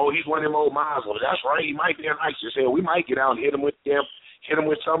beating him for? Oh, he's one of them old Muslims. That's right, he might be an ISIS. We might get out and hit him with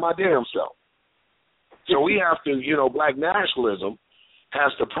some of my damn self. So we have to, black nationalism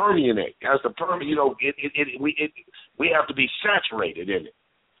has to permeate. We have to be saturated in it.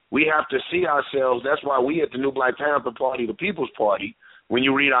 We have to see ourselves. That's why we at the New Black Panther Party, the People's Party, when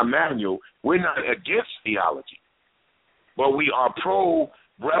you read our manual, we're not against theology, but we are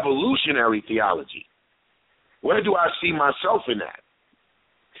pro-revolutionary theology. Where do I see myself in that?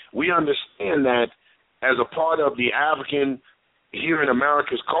 We understand that as a part of the African, here in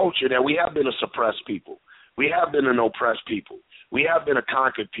America's culture, that we have been a suppressed people. We have been an oppressed people. We have been a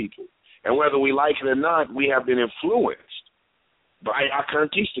conquered people. And whether we like it or not, we have been influenced by our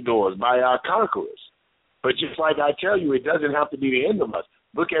conquistadors, by our conquerors. But just like I tell you, it doesn't have to be the end of us.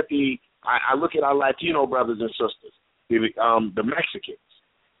 I look at our Latino brothers and sisters, the Mexicans.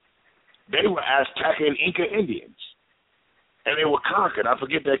 They were Aztec and Inca Indians, and they were conquered. I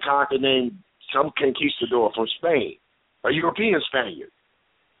forget that conquered name, some conquistador from Spain, a European Spaniard.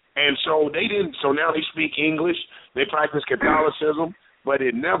 And so so now they speak English, they practice Catholicism, but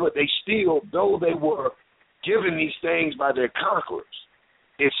they still, though they were given these things by their conquerors,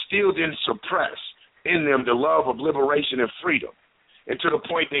 it still didn't suppress in them the love of liberation and freedom. And to the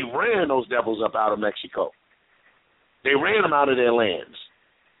point they ran those devils up out of Mexico. They ran them out of their lands.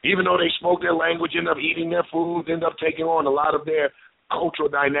 Even though they spoke their language, ended up eating their food, ended up taking on a lot of their cultural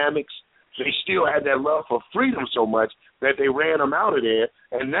dynamics, they still had that love for freedom so much that they ran them out of there.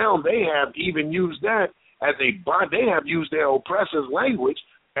 And now they have even used that as they have used their oppressors' language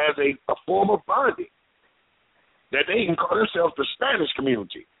as a form of bonding. That they can call themselves the Spanish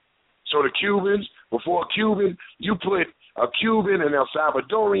community. So the Cubans, before a Cuban, you put a Cuban, an El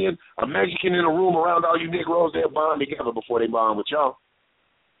Salvadorian, a Mexican in a room around all you Negroes, they'll bond together before they bond with y'all.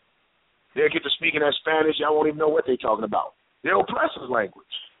 They'll get to speaking that Spanish, y'all won't even know what they're talking about. Their oppressor's language.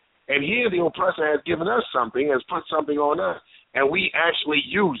 And here the oppressor has given us something, has put something on us, and we actually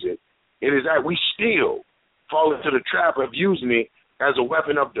use it. It is that we still fall into the trap of using it as a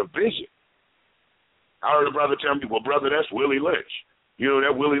weapon of division. I heard a brother tell me, well, brother, that's Willie Lynch.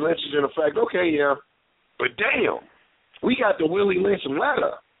 That Willie Lynch is in effect. Okay, yeah. But damn, we got the Willie Lynch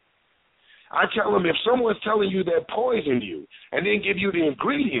letter. I tell them, if someone's telling you they're poisoning you and then give you the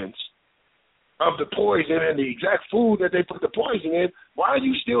ingredients of the poison and the exact food that they put the poison in, why are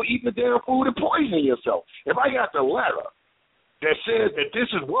you still eating the damn food and poisoning yourself? If I got the letter that says that this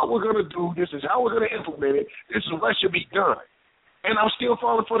is what we're going to do, this is how we're going to implement it, this is what should be done, and I'm still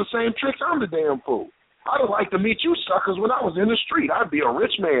falling for the same tricks, I'm the damn fool. I'd have liked to meet you suckers when I was in the street. I'd be a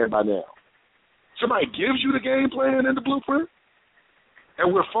rich man by now. Somebody gives you the game plan and the blueprint,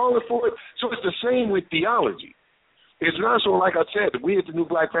 and we're falling for it. So it's the same with theology. It's not so, like I said, we at the New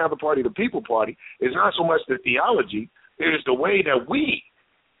Black Panther Party, the People Party, it's not so much the theology, it is the way that we,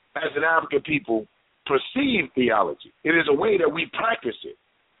 as an African people, perceive theology. It is a way that we practice it.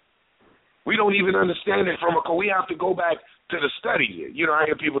 We don't even understand it we have to go back to the studies. I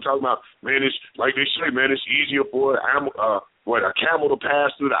hear people talking about, man, it's like they say, man, it's easier for a camel to pass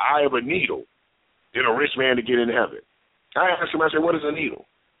through the eye of a needle than a rich man to get in heaven. I ask him, I say, what is a needle?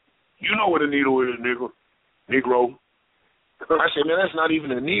 You know what a needle is, Negro. I say, man, that's not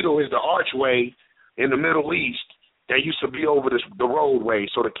even a needle. It's the archway in the Middle East that used to be over the roadway.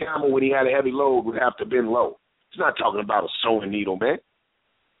 So the camel, when he had a heavy load, would have to bend low. It's not talking about a sewing needle, man.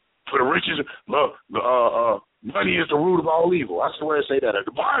 For the riches, money is the root of all evil. I swear it say that in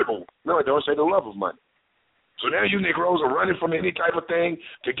the Bible. No, it don't say the love of money. So now you Negroes are running from any type of thing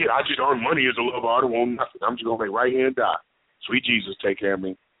to get, I just earn money as a lover. I don't want nothing. I'm just going to lay right here and die. Sweet Jesus, take care of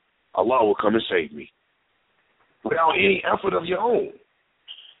me. Allah will come and save me. Without any effort of your own.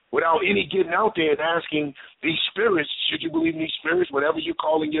 Without any getting out there and asking these spirits, should you believe in these spirits, whatever you're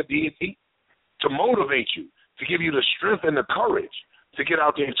calling your deity, to motivate you, to give you the strength and the courage to get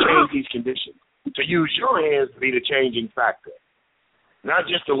out there and change these conditions, to use your hands to be the changing factor. Not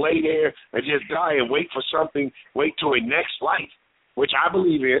just to lay there and just die and wait for something, wait till a next life. which I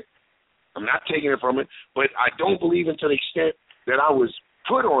believe in. I'm not taking it from it, but I don't believe it to the extent that I was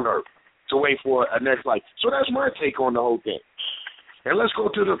put on earth to wait for a next life. So that's my take on the whole thing. And let's go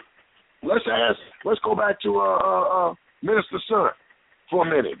back to Minister Son for a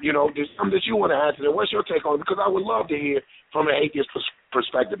minute. You know, there's something that you want to add to that. What's your take on it? Because I would love to hear from an atheist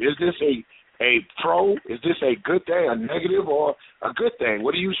perspective. Is this a pro? Is this a good thing, a negative, or a good thing?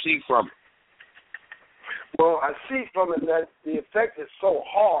 What do you see from it? Well, I see from it that the effect is so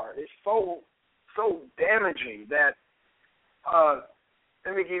hard, it's so damaging that,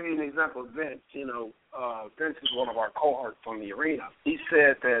 let me give you an example of Vince. You know, Vince is one of our cohorts from the arena. He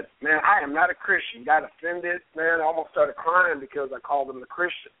said that, man, I am not a Christian. Got offended, man. I almost started crying because I called him a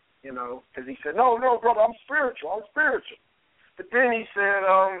Christian, you know, because he said, no, brother, I'm spiritual. But then he said,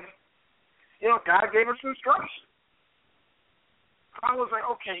 you know, God gave us instruction. I was like,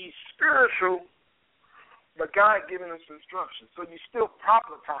 okay, he's spiritual, but God giving us instructions. So you still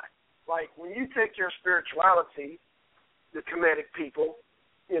proselytize. Like when you take your spirituality, the Kemetic people,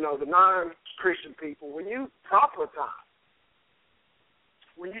 you know, the non-Christian people, when you proselytize,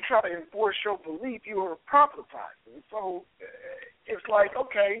 when you try to enforce your belief, you are proselytizing. So it's like,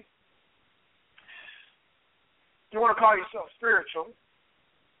 okay, you want to call yourself spiritual,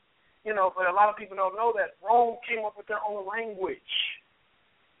 you know, but a lot of people don't know that Rome came up with their own language.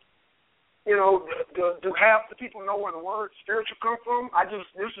 You know, do half the people know where the word spiritual come from?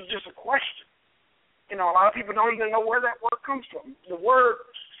 This is just a question. You know, a lot of people don't even know where that word comes from. The word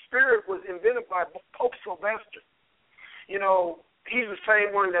spirit was invented by Pope Sylvester. You know, he's the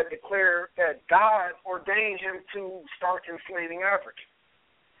same one that declared that God ordained him to start enslaving Africans.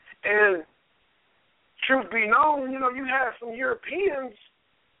 And truth be known, you know, you have some Europeans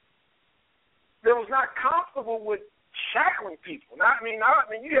that was not comfortable with shackling people. I mean,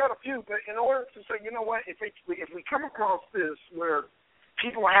 you had a few, but in order to say, you know what, if we come across this where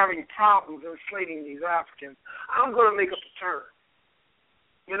people are having problems enslaving these Africans, I'm going to make up a term.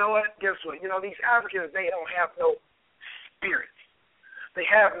 You know what? Guess what? You know, these Africans, they don't have no spirit. They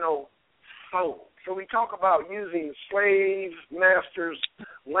have no soul. So we talk about using slave masters'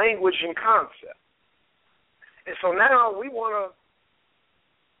 language and concept. And so now we want to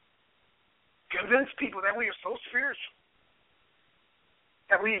convince people that we are so spiritual,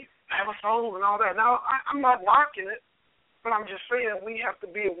 that we have a soul and all that. Now, I'm not knocking it, but I'm just saying we have to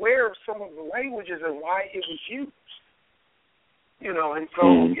be aware of some of the languages and why it was used. You know, and so,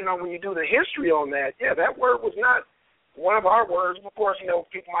 you know, when you do the history on that, yeah, that word was not one of our words. Of course, you know,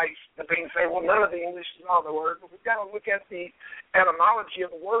 people might debate and say, well, none of the English is all the words, but we've got to look at the etymology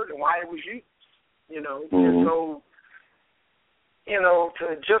of the word and why it was used, you know. And so, you know,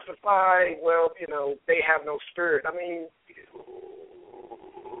 to justify, well, you know, they have no spirit. I mean,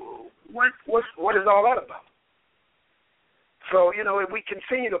 what is all that about? So, you know, if we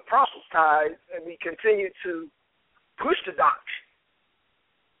continue to proselytize and we continue to push the doctrine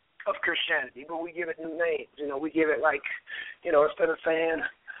of Christianity, but we give it new names. You know, we give it like, you know, instead of saying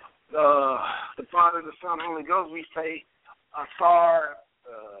the Father, the Son, Holy Ghost, we say Asar.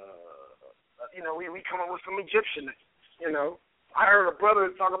 You know, we come up with some Egyptian names, you know. I heard a brother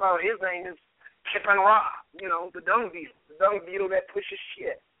talk about his name is Kip and Ra, you know, the dung beetle that pushes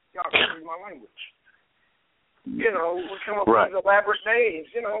shit. Y'all can read my language. You know, we come up with these elaborate names,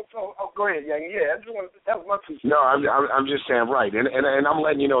 you know. So, go ahead, Yang. Yeah, that was my 2 cents. No, I'm just saying right, and I'm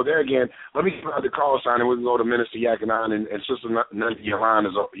letting you know there again. Let me give out the call sign, and we can go to Minister Yakanan and Sister Nundy. Your line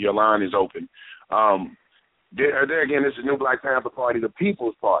is open. There again, this is New Black Panther Party, the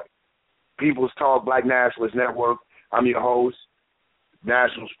People's Party, People's Talk, Black Nationalist Network. I'm your host,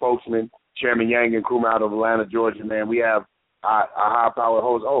 national spokesman, Chairman Yang and crewman out of Atlanta, Georgia. Man, we have our high-powered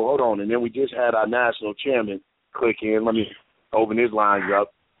host. Oh, hold on, and then we just had our national chairman click in. Let me open his lines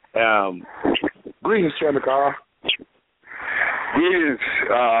up. Greetings, Chairman Carl. Greetings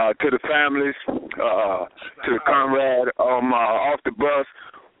to the families, to the comrade off the bus,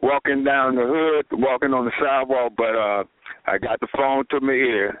 walking down the hood, walking on the sidewalk, but I got the phone to my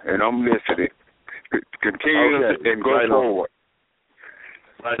ear, and I'm listening. Continue and go forward.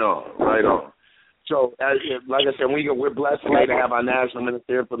 Right on. So, like I said, we're blessed today to have our National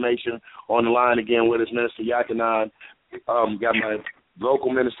Minister Information on the line again with us, Minister Yakanan. Got my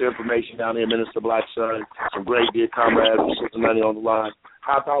local Minister Information down here, Minister Black Son, some great dear comrades from Cincinnati on the line.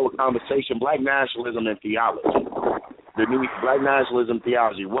 High-powered conversation, Black Nationalism and Theology. The new Black Nationalism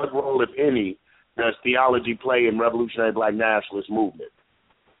Theology. What role, if any, does theology play in revolutionary Black nationalist movement?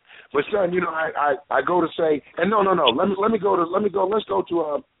 But son, you know, I go to say, and no. Let's go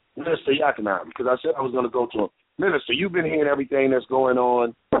to Minister Yakanan, because I said I was going to go to him. Minister, you've been hearing everything that's going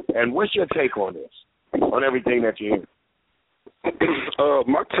on, and what's your take on this, on everything that you're hearing?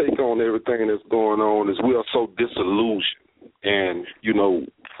 My take on everything that's going on is we are so disillusioned. And,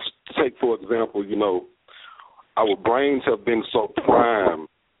 take, for example, our brains have been so primed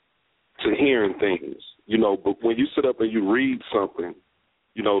to hearing things, but when you sit up and you read something,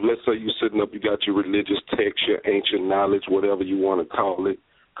 let's say you're sitting up, you got your religious text, your ancient knowledge, whatever you want to call it,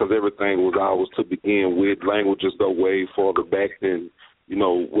 because everything was ours to begin with. Languages go way farther back than,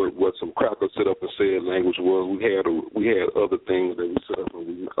 what some crackers sit up and said language was. We had other things that we sit up and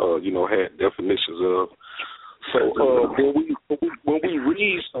we, had definitions of. So when we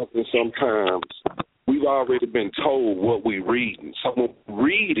read something, sometimes we've already been told what we're reading. So when we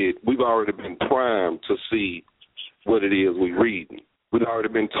read it, we've already been primed to see what it is we're reading. We've already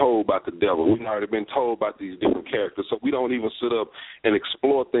been told about the devil. We've already been told about these different characters. So we don't even sit up and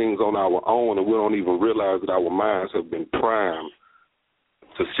explore things on our own, and we don't even realize that our minds have been primed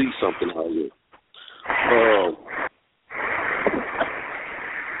to see something out here.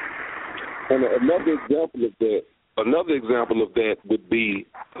 And another example of that would be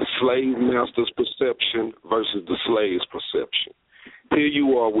the slave master's perception versus the slave's perception. Here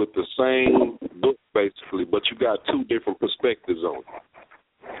you are with the same book, basically, but you got two different perspectives on it.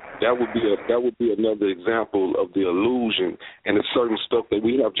 That would be another example of the illusion, and it's certain stuff that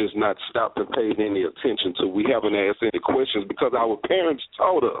we have just not stopped and paid any attention to. We haven't asked any questions because our parents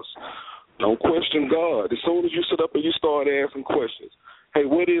taught us, don't question God. As soon as you sit up and you start asking questions, hey,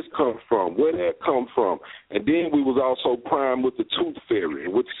 where did this come from? Where did that come from? And then we was also primed with the tooth fairy,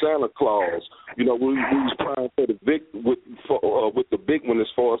 with Santa Claus. We was primed for with the big one as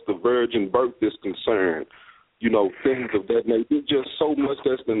far as the virgin birth is concerned. Things of that nature. There's just so much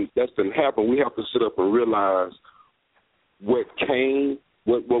that's been happening. We have to sit up and realize what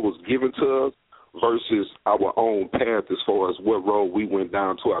was given to us versus our own path as far as what road we went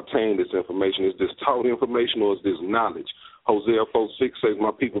down to obtain this information. Is this taught information or is this knowledge? Hosea 4:6 says,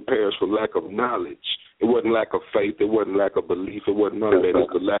 my people perish for lack of knowledge. It wasn't lack of faith. It wasn't lack of belief. It wasn't none of that.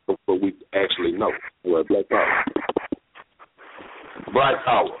 It's the lack of what we actually know. Well, Black Power. Black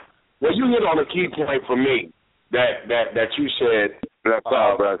Power. Well, you hit on a key point for me that you said. Black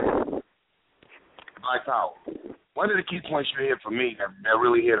Power, brother. Black Power. One of the key points you hit for me that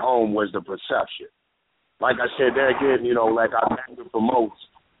really hit home was the perception. Like I said there again, like I master promotes,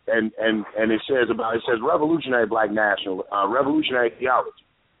 and it says revolutionary black revolutionary theology,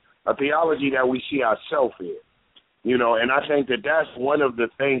 a theology that we see ourselves in, and I think that's one of the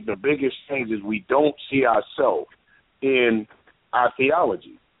things, the biggest things is we don't see ourselves in our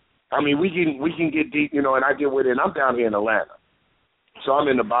theology. I mean, we can get deep, and I get with it, and I'm down here in Atlanta, so I'm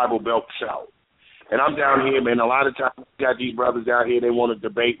in the Bible Belt South. And I'm down here, man, a lot of times we got these brothers down here, they want to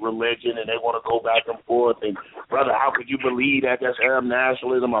debate religion and they want to go back and forth. And, brother, how could you believe that? That's Arab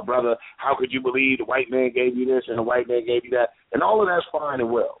nationalism. My brother, how could you believe the white man gave you this and the white man gave you that? And all of that's fine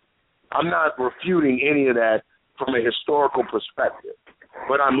and well. I'm not refuting any of that from a historical perspective.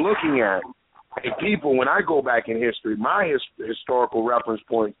 But I'm looking at people, when I go back in history, my historical reference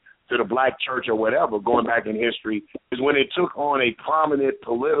point to the black church or whatever, going back in history, is when it took on a prominent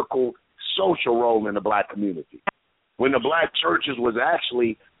political social role in the black community, when the black churches was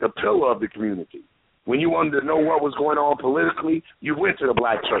actually the pillar of the community. When you wanted to know what was going on politically, you went to the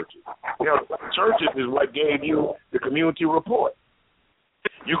black churches. The black churches is what gave you the community report.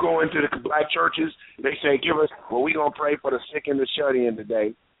 You go into the black churches, they say, we're going to pray for the sick and the shut-in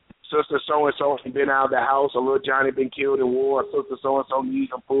today. Sister so-and-so has been out of the house, or little Johnny been killed in war, or Sister so-and-so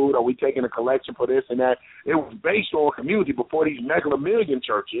needs some food, or we taking a collection for this and that. It was based on community before these megalomillion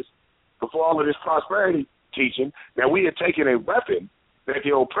churches, before all of this prosperity teaching, that we had taken a weapon that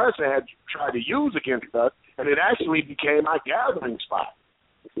the oppressor had tried to use against us, and it actually became our gathering spot.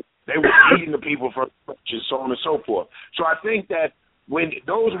 They were eating the people from churches, so on and so forth. So I think that when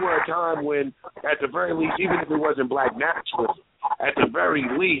those were a time when, at the very least, even if it wasn't black nationalism, at the very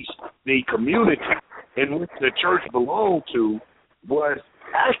least, the community in which the church belonged to was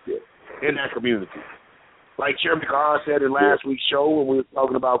active in that community. Like Chairman Carr said in last week's show when we were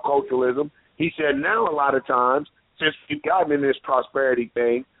talking about culturalism, he said now a lot of times, since we've gotten in this prosperity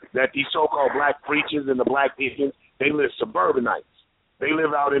thing, that these so-called black preachers and the black deacons, they live suburbanites. They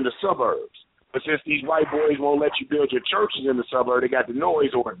live out in the suburbs. But since these white boys won't let you build your churches in the suburb, they got the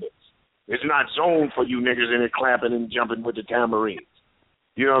noise ordinance. It's not zoned for you niggas in it clapping and jumping with the tamarines.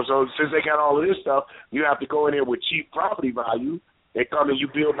 So since they got all of this stuff, you have to go in there with cheap property value. They come and you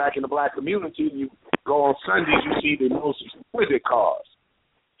build back in the black community, and you go on Sundays, you see the most exquisite cars.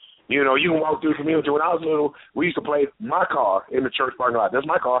 You can walk through the community. When I was little, we used to play my car in the church parking lot. That's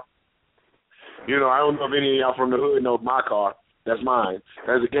my car. I don't know if any of y'all from the hood know my car. That's mine.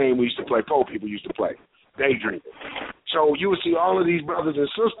 That's a game we used to play, poor people used to play. Daydreaming. So you will see all of these brothers and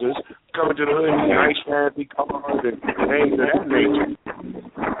sisters coming to the hood in nice fancy cars and things of that nature.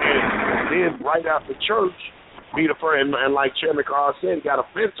 And then right after church, be the first, and like Chairman Carl said, he got a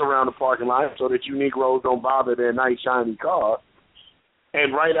fence around the parking lot so that you Negroes don't bother their nice shiny cars.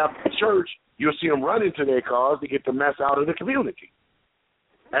 And right after church, you'll see them run into their cars to get the mess out of the community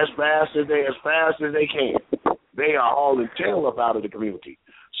as fast as they can. They are hauling tail up out of the community.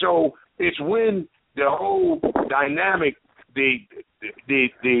 So it's when the whole dynamic, the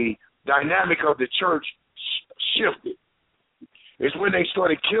dynamic of the church shifted. It's when they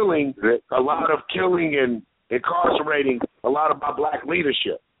started killing and incarcerating a lot of our black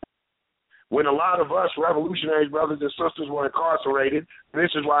leadership. When a lot of us revolutionary brothers and sisters were incarcerated,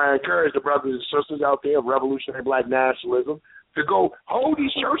 this is why I encourage the brothers and sisters out there of revolutionary black nationalism to go hold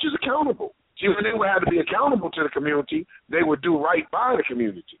these churches accountable. See, when they would have to be accountable to the community, they would do right by the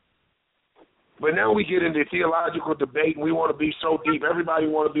community. But now we get into theological debate, and we want to be so deep. Everybody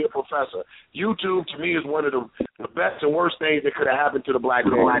want to be a professor. YouTube, to me, is one of the best and worst things that could have happened to the black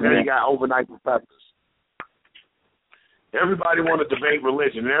man. Now you got overnight professors. Everybody want to debate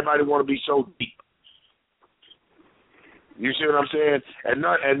religion, and everybody want to be so deep. You see what I'm saying?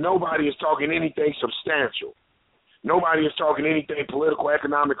 And nobody is talking anything substantial. Nobody is talking anything political,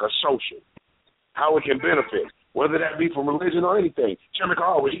 economic, or social. How it can benefit, whether that be from religion or anything. Chairman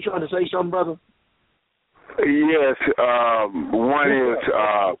Carl, was you trying to say something, brother? Yes. One is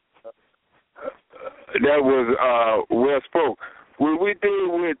that was well spoke. When we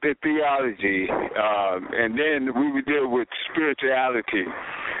deal with the theology, and then we would deal with spirituality,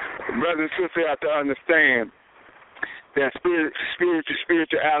 brothers and sisters have to understand that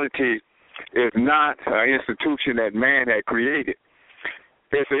spirituality is not an institution that man had created.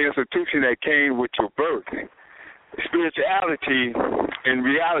 It's an institution that came with your birth. Spirituality and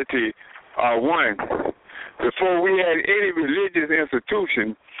reality are one. Before we had any religious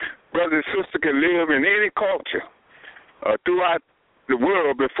institution, brothers and sisters could live in any culture throughout the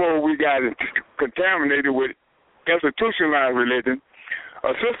world before we got contaminated with institutionalized religion.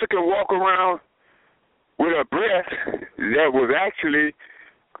 A sister could walk around with a breast that was actually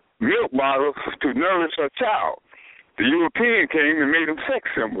milk bottles to nourish her child. The European came and made them sex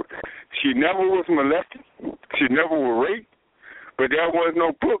symbols. She never was molested. She never was raped. But there was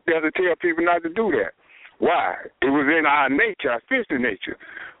no book there to tell people not to do that. Why? It was in our nature, our spiritual nature.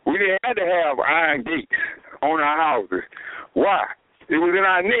 We didn't have to have iron gates on our houses. Why? It was in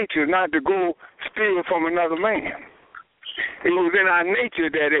our nature not to go steal from another man. It was in our nature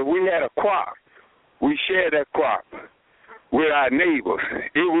that if we had a crop, we shared that crop with our neighbors.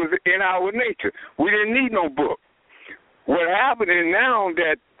 It was in our nature. We didn't need no book. What happened is now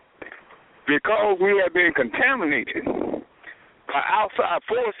that because we have been contaminated by outside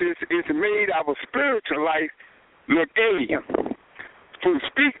forces, it's made our spiritual life look alien. To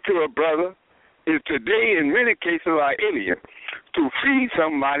speak to a brother is today in many cases are alien. To feed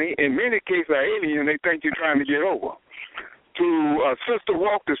somebody in many cases are alien. They think you're trying to get over. To a sister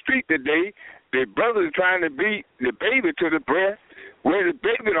walk the street today, the brother is trying to beat the baby to the breast where the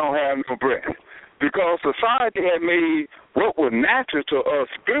baby don't have no breast. Because society had made what was natural to us,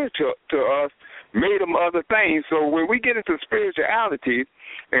 spiritual to us, made them other things. So when we get into spirituality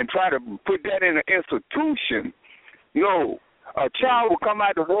and try to put that in an institution, no, a child will come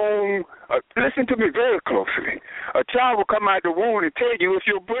out the womb. Listen to me very closely. A child will come out the womb and tell you if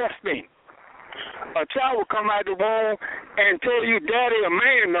you're breastfeeding. A child will come out the womb and tell you, Daddy, a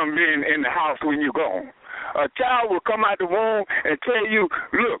man done been in the house when you gone. A child will come out the womb and tell you,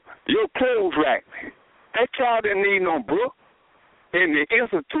 look, your clothes rack. That child didn't need no book. And the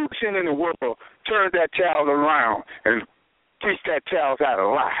institution in the world turns that child around and teach that child how to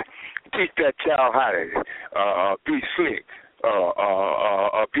lie, teach that child how to be slick,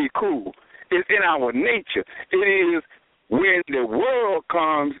 be cool. It's in our nature. It is when the world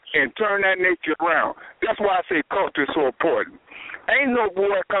comes and turn that nature around. That's why I say culture is so important. Ain't no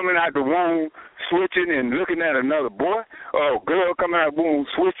boy coming out the womb switching and looking at another boy, or girl coming out the womb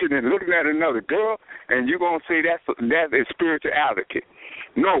switching and looking at another girl, and you're going to say that is spirituality.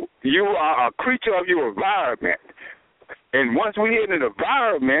 No, you are a creature of your environment. And once we get in the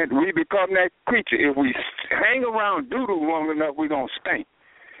environment, we become that creature. If we hang around doo-doo long enough, we're going to stink.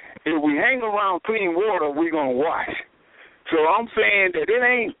 If we hang around clean water, we're going to wash. So I'm saying that it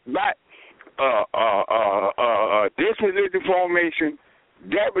ain't about this religious formation,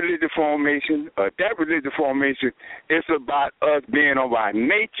 that religious formation, that religious formation. It's about us being of our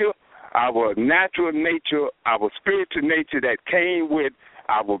nature, our natural nature, our spiritual nature that came with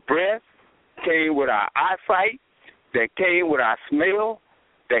our breath, came with our eyesight, that came with our smell,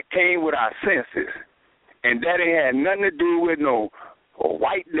 that came with our senses. And that ain't had nothing to do with no a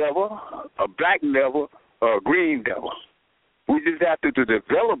white devil, a black devil, or a green devil. We just have to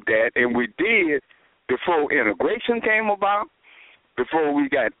develop that, and we did before integration came about, before we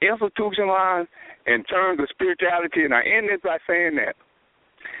got institutionalized in terms of spirituality. And I end this by saying that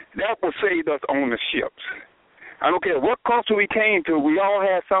what saved us on the ships. I don't care what culture we came to, we all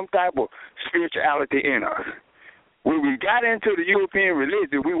had some type of spirituality in us. When we got into the European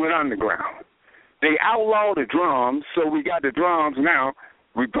religion, we went underground. They outlawed the drums, so we got the drums now.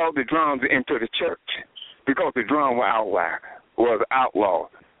 We brought the drums into the church because the drum was outlawed.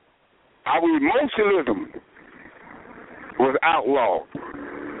 Our emotionalism was outlawed.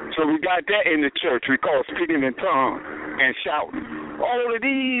 So we got that in the church. We call speaking in tongues and shouting. All of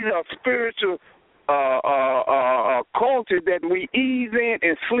these are spiritual cultures that we ease in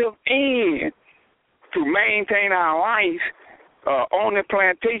and slip in to maintain our life on the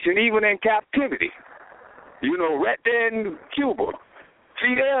plantation, even in captivity. You know, right there in Cuba.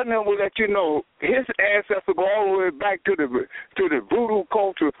 Fidel will let you know his ancestors go all the way back to the voodoo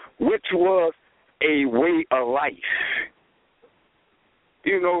culture, which was a way of life.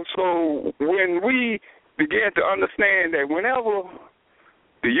 You know, so when we began to understand that whenever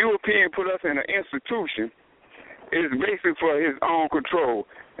the European put us in an institution, it's basically for his own control.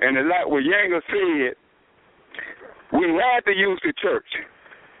 And like what Younger said, we had to use the church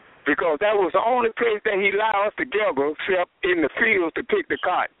because that was the only place that he allowed us to gather except in the fields to pick the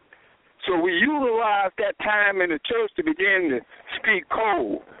cotton. So we utilized that time in the church to begin to speak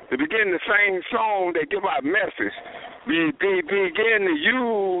code, to begin to sing songs that give our message. We began to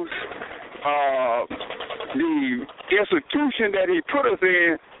use the institution that he put us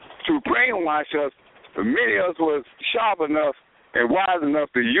in to brainwash us. Many of us was sharp enough and wise enough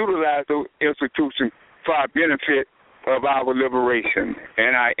to utilize those institutions for our benefit of our liberation.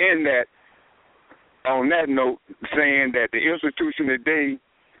 And I end that on that note saying that the institution today,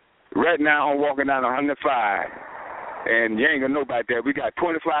 right now I'm walking down 105, and you ain't gonna know about that. We got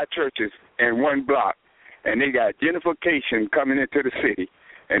 25 churches in one block, and they got gentrification coming into the city,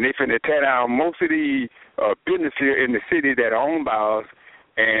 and they finna tear down most of the businesses here in the city that are owned by us,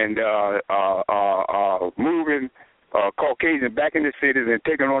 and moving Caucasians back in the cities and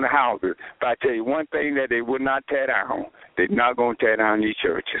taking on the houses. But I tell you one thing that they would not tear down. They're not going to tear down these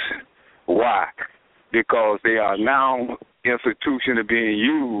churches. Why? Because they are now institutions being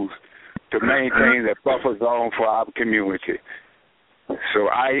used to maintain the buffer zone for our community. So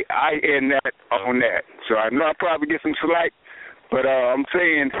I end that on that. So I know I probably get some slack, but I'm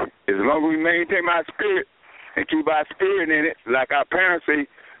saying as long as we maintain my spirit and keep our spirit in it, like our parents say,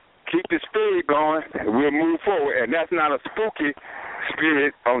 keep the spirit going, and we'll move forward. And that's not a spooky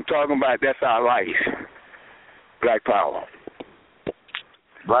spirit I'm talking about. That's our life. Black power.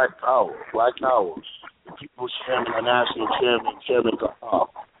 Black power. Black power. The People's Chairman, our National Chairman,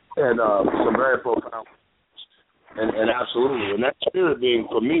 and some very profound. And absolutely. And that spirit being,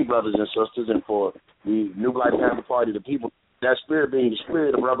 for me, brothers and sisters, and for the New Black Panther Party, the people, that spirit being the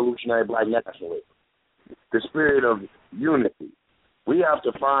spirit of revolutionary black nationalism, the spirit of unity. We have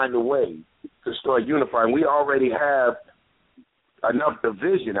to find a way to start unifying. We already have enough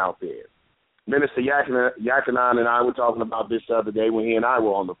division out there. Minister Yakanan and I were talking about this the other day when he and I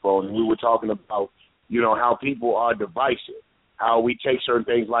were on the phone, and we were talking about, you know, how people are divisive, how we take certain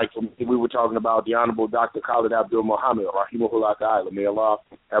things, like we were talking about the Honorable Dr. Khalid Abdul Muhammad, Rahimahullah Ta'ala, may Allah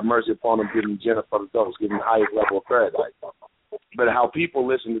have mercy upon him, giving Jannah for the those, giving the highest level of paradise. But how people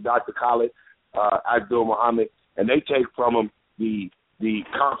listen to Dr. Khalid Abdul Muhammad, and they take from him the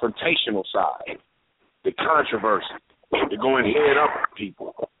confrontational side, the controversy, the going head up with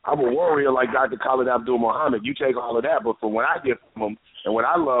people. I'm a warrior like Dr. Khalid Abdul Muhammad. You take all of that, but from what I get from him and what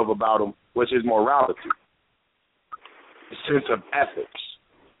I love about him was his morality, his sense of ethics,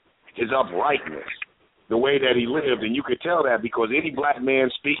 his uprightness, the way that he lived. And you could tell that because any black man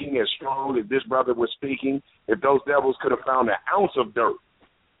speaking as strong as this brother was speaking, if those devils could have found an ounce of dirt,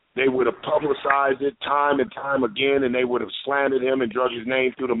 they would have publicized it time and time again, and they would have slandered him and drug his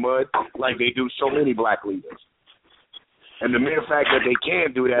name through the mud like they do so many black leaders. And the mere fact that they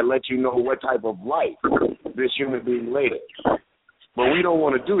can do that lets you know what type of life this human being led. But we don't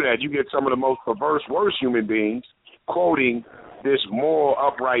want to do that. You get some of the most perverse, worst human beings quoting this moral,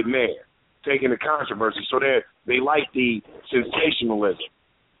 upright man, taking the controversy. So they like the sensationalism,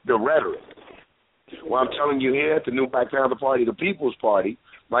 the rhetoric. Well, I'm telling you here at the New Black Panther Party, the People's Party,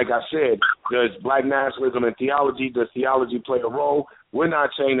 like I said, does black nationalism and theology, does theology play a role? We're not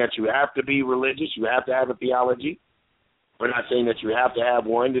saying that you have to be religious, you have to have a theology. We're not saying that you have to have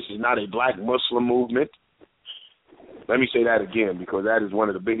one. This is not a black Muslim movement. Let me say that again, because that is one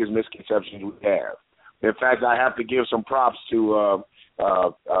of the biggest misconceptions we have. In fact, I have to give some props to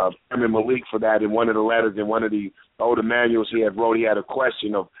Malik for that. In one of the letters, in one of the older manuals he had wrote, he had a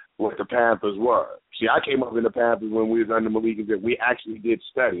question of what the Panthers were. See, I came up in the Panthers when we was under Malik, and we actually did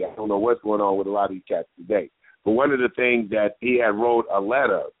study. I don't know what's going on with a lot of these cats today. But one of the things that he had wrote a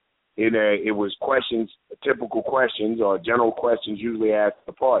letter in it was questions, typical questions or general questions usually asked at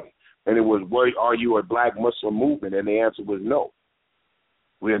the party. And it was, are you a black Muslim movement? And the answer was no.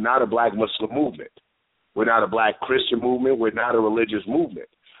 We are not a black Muslim movement. We're not a black Christian movement. We're not a religious movement.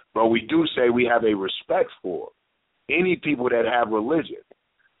 But we do say we have a respect for any people that have religion.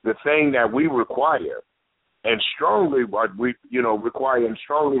 The thing that we require and strongly require and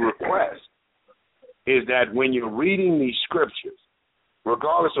strongly request is that when you're reading these scriptures,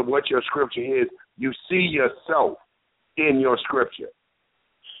 regardless of what your scripture is, you see yourself in your scripture.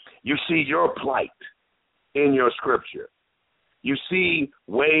 You see your plight in your scripture. You see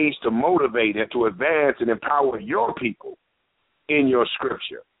ways to motivate and to advance and empower your people in your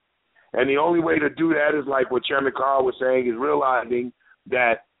scripture. And the only way to do that is like what Chairman Carl was saying, is realizing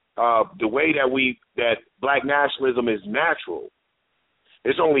that the way that black nationalism is natural,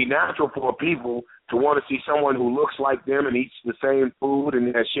 it's only natural for people to want to see someone who looks like them and eats the same food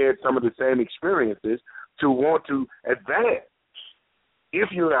and has shared some of the same experiences to want to advance. If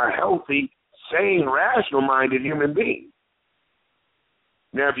you're a healthy, sane, rational-minded human being.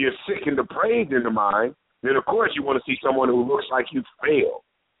 Now, if you're sick and depraved in the mind, then of course you want to see someone who looks like you fail,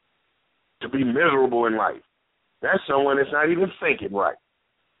 to be miserable in life. That's someone that's not even thinking right.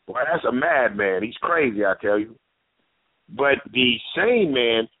 Boy, that's a madman. He's crazy, I tell you. But the sane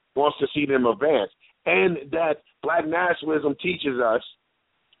man wants to see them advance. And that black nationalism teaches us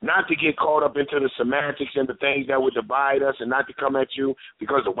not to get caught up into the semantics and the things that would divide us, and not to come at you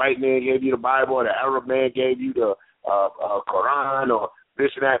because the white man gave you the Bible or the Arab man gave you the Quran or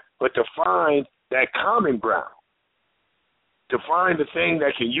this and that, but to find that common ground, to find the thing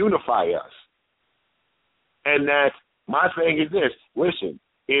that can unify us. And that my thing is this, listen,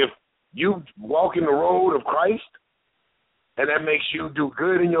 if you walk in the road of Christ and that makes you do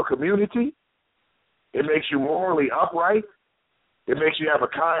good in your community, it makes you morally upright, it makes you have a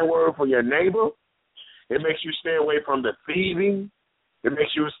kind word for your neighbor, it makes you stay away from the thieving, it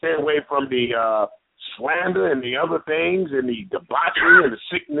makes you stay away from the slander and the other things and the debauchery and the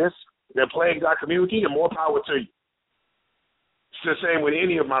sickness that plagues our community, and more power to you. It's the same with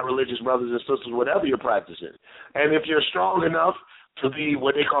any of my religious brothers and sisters, whatever you're practicing. And if you're strong enough to be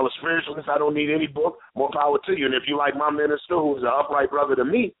what they call a spiritualist, I don't need any book, more power to you. And if you like my minister, who's an upright brother to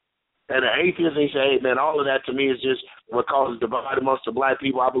me, and an atheist, and you say, hey, man, all of that to me is just what causes divide amongst the black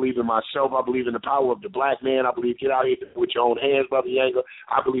people. I believe in myself. I believe in the power of the black man. I believe get out here with your own hands, Brother Younger.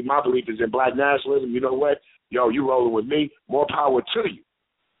 I believe my belief is in black nationalism. You know what? Yo, you rolling with me. More power to you.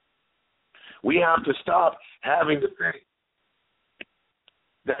 We have to stop having the things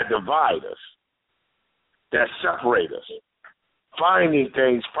that divide us, that separate us, finding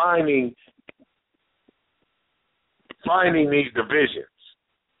things, finding these divisions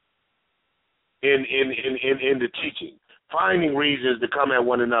in the teaching, finding reasons to come at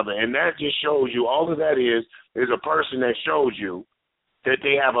one another. And that just shows you, all of that is a person that shows you that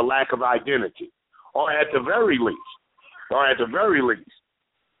they have a lack of identity, or at the very least,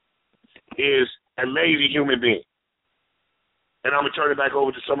 is a lazy human being. And I'm going to turn it back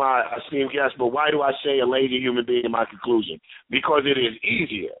over to some of our esteemed guests, but why do I say a lazy human being in my conclusion? Because it is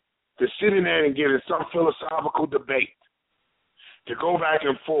easier to sit in there and get in some philosophical debate, to go back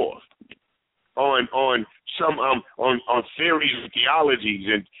and forth on some on theories and theologies,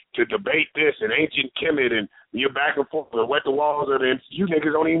 and to debate this and ancient Kemet, and you're back and forth with what the walls of the, you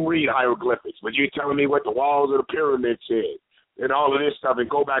niggas don't even read hieroglyphics, but you're telling me what the walls of the pyramid said and all of this stuff, and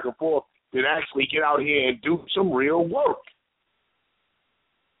go back and forth, then actually get out here and do some real work.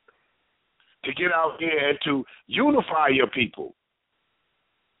 To get out here and to unify your people,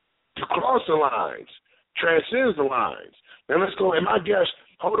 to cross the lines, transcend the lines. Now let's go, and my guest,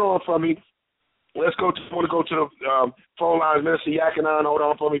 hold on for me. Let's go to, I want to go to the phone lines. Minister Yakanan, hold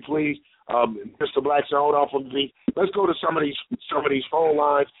on for me, please. Mr. Blackson, hold on for me. Let's go to some of these phone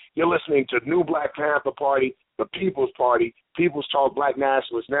lines. You're listening to New Black Panther Party, the People's Party, People's Talk Black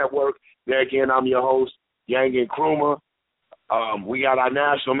Nationalist Network. There again, I'm your host, Yang Nkrumah. We got our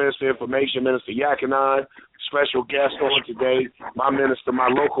National Minister of Information, Minister Yakanan, special guest on today, my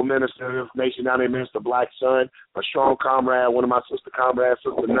local Minister of Information down there, Minister Blackson, a strong comrade, one of my sister comrades,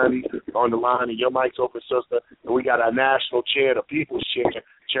 Sister Nunny, on the line, and your mic's open, sister. And we got our national chair, the People's Chair,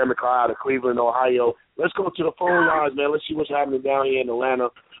 Chairman Carl out of Cleveland, Ohio. Let's go to the phone lines, man. Let's see what's happening down here in Atlanta.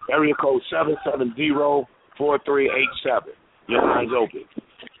 Area code 770-4387. Your line's open.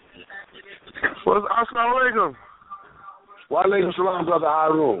 Assalamu alaikum. Wa alaikum salam, Brother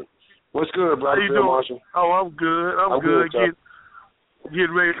Harun. What's good, brother? How you doing? Marshall? Oh, I'm good. I'm good.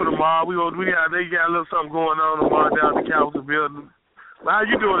 Getting ready for the mob. They got a little something going on tomorrow down at the Capitol building. How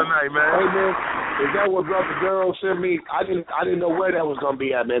you doing tonight, man? Hey, man, is that what Brother Darrell sent me? I didn't know where that was gonna be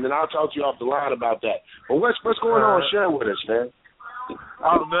at, man. And I'll talk to you off the line about that. But what's going on? Share with us, man.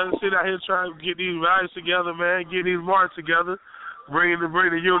 I'm done sitting out here trying to get these riots together, man. Get these marches together, bring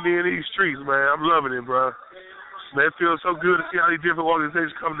the unity in these streets, man. I'm loving it, bro. Man, it feels so good to see how these different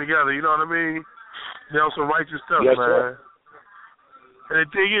organizations come together. You know what I mean? They're on some righteous stuff, yes, man. Sir. And the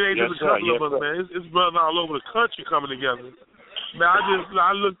thing is, ain't just a couple of us, man. It's brothers all over the country coming together. Man,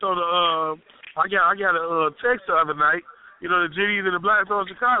 I looked on the I got a text the other night. You know, the G's and the Blacks on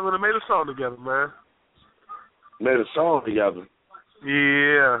Chicago, they made a song together, man. Made a song together.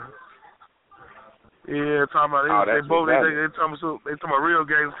 Yeah. Yeah, talking about they talking about real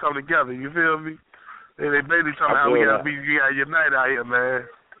gangs coming together. You feel me? They basically talking about how we gotta unite out here, man.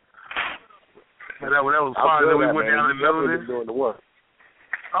 And that was fine. Then we went down in Newton. Doing the work.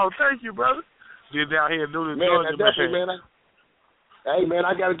 Oh, thank you, brother. Get down here in Newton, Georgia, man. Hey, man,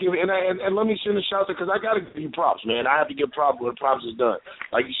 I got to give it, and let me send a shout out because I got to give you props, man. I have to give props when props is done.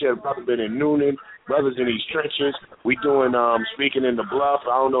 Like you said, brother been in Noonan, brothers in these trenches. We doing speaking in the Bluff.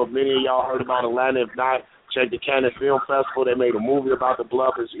 I don't know if many of y'all heard about Atlanta. If not, check the Cannon Film Festival. They made a movie about the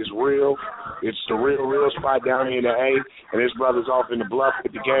Bluff. It's real. It's the real spot down here in the A. And his brother's off in the Bluff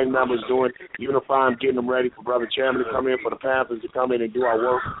with the gang members doing unifying, getting them ready for Brother Chairman to come in, for the Panthers to come in and do our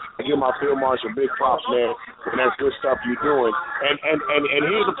work. I give my field marshal big props, man, and that's good stuff you're doing. And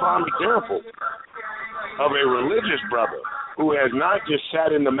here's a prime example of a religious brother who has not just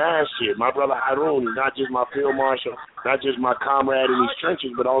sat in the masjid. My brother Harun is not just my field marshal, not just my comrade in these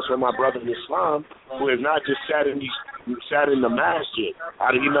trenches, but also my brother in Islam, who has not just sat in the masjid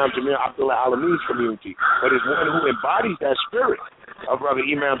out of Imam Jamil Abdullah Alameen's community, but is one who embodies that spirit of Brother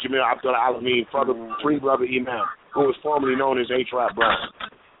Imam Jamil Abdullah Alameen, free brother Imam, who was formerly known as H.R. Brown.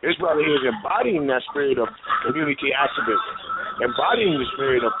 This brother here is embodying that spirit of community activism, embodying the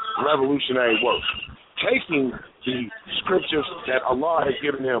spirit of revolutionary work, taking the scriptures that Allah has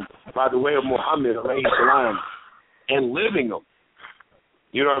given him by the way of Muhammad alayhi salam and living them.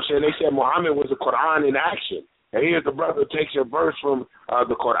 You know what I'm saying? They said Muhammad was the Quran in action. And here's the brother who takes a verse from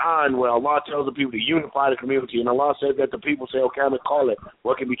the Quran where Allah tells the people to unify the community. And Allah said that the people say, okay, I'm going to call it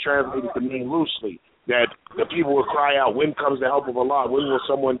what can be translated to mean loosely. That the people will cry out, when comes the help of Allah? When will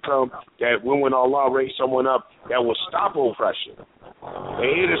someone come? That when will Allah raise someone up that will stop oppression? And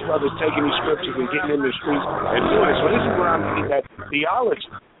here this brother's taking these scriptures and getting in the streets and doing it. So this is what I mean, that theology,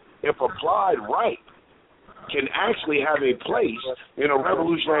 if applied right, can actually have a place in a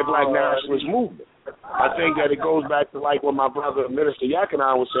revolutionary black nationalist movement. I think that it goes back to like what my brother Minister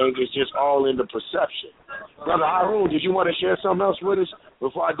Yakana was saying, it's just all in the perception. Brother Harun, did you want to share something else with us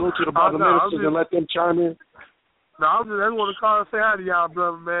before I go to the brother ministers and let them chime in? No, I just want to call and say hi to y'all,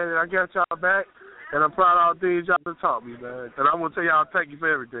 brother, man, and I got y'all back, and I'm proud of all the things y'all have taught me, man. And I want to tell y'all thank you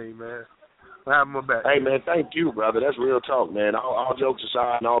for everything, man. For having my back. Hey, man, thank you, brother. That's real talk, man. All jokes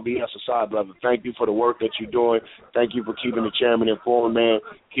aside and all BS aside, brother, thank you for the work that you're doing. Thank you for keeping the chairman informed, man.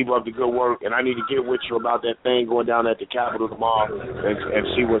 Keep up the good work. And I need to get with you about that thing going down at the Capitol tomorrow and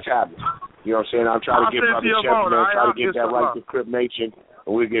see what's happening. You know what I'm saying? I'm trying to get Brother Chairman, try to get that right to Crip Nation,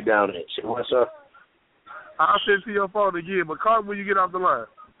 and we'll get down there. See what's up? I'll send to your phone again, but call me when you get off the line.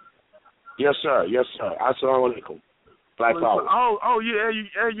 Yes, sir. Yes, sir. Assalamu alaikum. Black Power.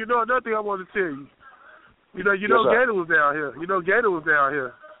 Yeah. You know another thing I want to tell you. You know, Gator was down here. Gator was down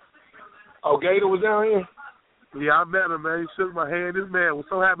here. Oh, Gator was down here? Yeah, I met him, man. He shook my hand. This man was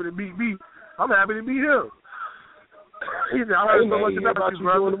so happy to meet me. I'm happy to meet him. He said, I heard so much about you,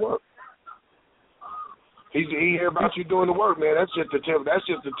 brother. Doing the work. He hear about you doing the work, man. That's just the tip. That's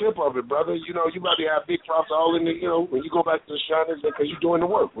just the tip of it, brother. You know, you about to have big props all in the. You know, when you go back to the shiners, because you're doing the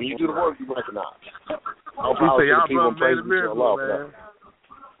work. When you do the work, you recognize. All power to the people, praise to Allah, man.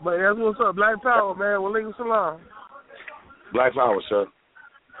 But that's what's up, Black Power, man. Walaikum salam. Black Power, sir.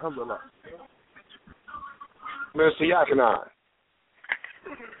 Alhamdulillah. Mr. Yakana.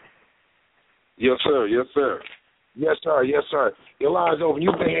 Yes, sir. Yes, sir. Yes, sir. Yes, sir. Your line's open.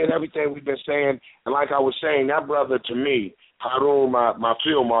 You've been hearing everything we've been saying, and like I was saying, that brother to me, Harun, my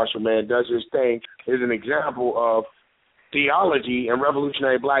field marshal, man, does his thing, is an example of theology and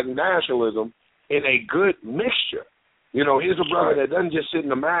revolutionary black nationalism in a good mixture. You know, here's a brother that doesn't just sit in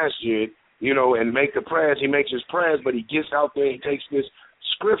the masjid, you know, and make the prayers. He makes his prayers, but he gets out there, he takes this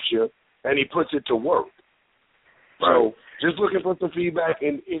scripture, and he puts it to work. So just looking for some feedback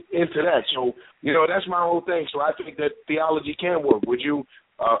into that. So, that's my whole thing. So I think that theology can work. Would you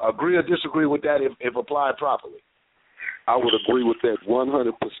agree or disagree with that if applied properly? I would agree with that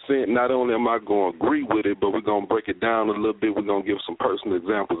 100%. Not only am I going to agree with it, but we're going to break it down a little bit. We're going to give some personal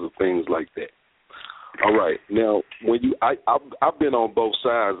examples of things like that. All right. Now, I've been on both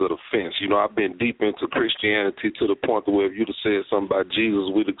sides of the fence. I've been deep into Christianity to the point where if you'd have said something about Jesus,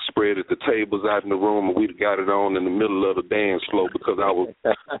 we'd have spread at the tables out in the room and we'd have got it on in the middle of the dance floor because I was,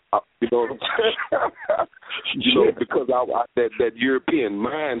 what I'm saying? Because that European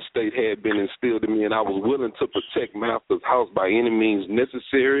mind state had been instilled in me, and I was willing to protect Master's house by any means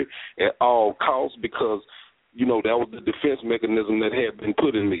necessary at all costs because that was the defense mechanism that had been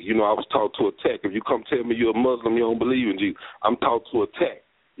put in me. I was taught to attack. If you come tell me you're a Muslim, you don't believe in Jesus, I'm taught to attack,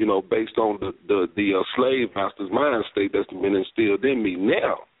 based on the slave master's mind state that's been instilled in me.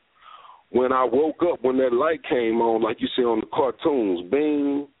 Now, when I woke up, when that light came on, like you see on the cartoons,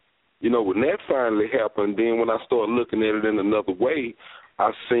 bing, when that finally happened, then when I started looking at it in another way,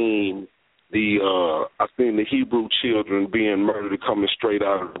 I seen the Hebrew children being murdered coming straight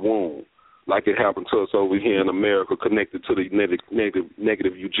out of the womb, like it happened to us over here in America, connected to the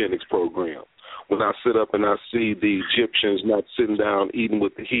negative eugenics program. When I sit up and I see the Egyptians not sitting down eating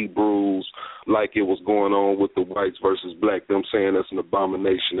with the Hebrews like it was going on with the whites versus black, them saying that's an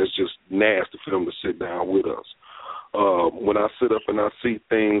abomination, it's just nasty for them to sit down with us. When I sit up and I see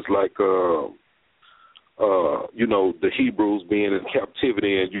things like the Hebrews being in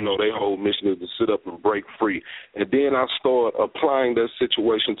captivity and, their whole mission is to sit up and break free. And then I start applying that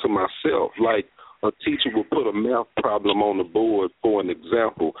situation to myself. Like a teacher would put a math problem on the board for an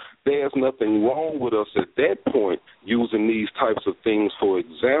example. There's nothing wrong with us at that point using these types of things for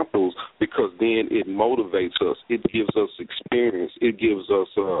examples because then it motivates us. It gives us experience. It gives us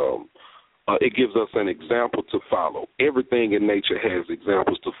an example to follow. Everything in nature has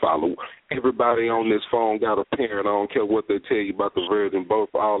examples to follow. Everybody on this phone got a parent. I don't care what they tell you about the virgin birth.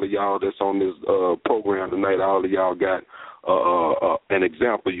 All of y'all that's on this program tonight, all of y'all got an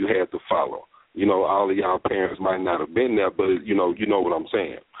example you had to follow. All of y'all parents might not have been there, but you know what I'm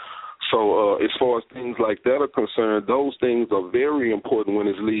saying. So as far as things like that are concerned, those things are very important when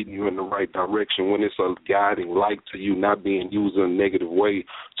it's leading you in the right direction, when it's a guiding light to you, not being used in a negative way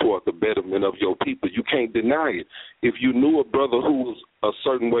toward the betterment of your people. You can't deny it. If you knew a brother who was a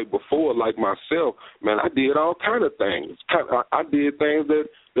certain way before, like myself, man, I did all kind of things. I did things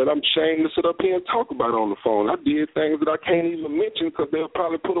that I'm ashamed to sit up here and talk about on the phone. I did things that I can't even mention because they'll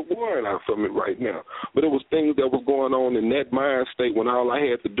probably put a warrant out for me right now. But it was things that was going on in that mind state when all I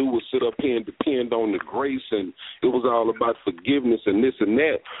had to do was sit up here and depend on the grace, and it was all about forgiveness and this and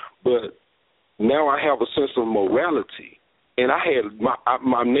that. But now I have a sense of morality. And I had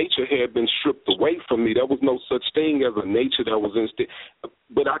my nature had been stripped away from me. There was no such thing as a nature that was instilled.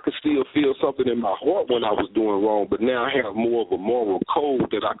 But I could still feel something in my heart when I was doing wrong. But now I have more of a moral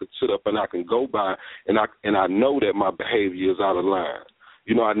code that I could sit up and I can go by, and I know that my behavior is out of line.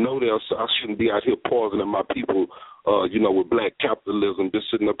 I know that I shouldn't be out here poisoning my people, with black capitalism, just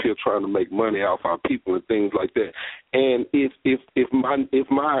sitting up here trying to make money off our people and things like that. And if my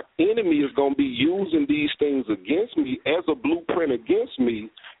enemy is going to be using these things against me as a blueprint against me,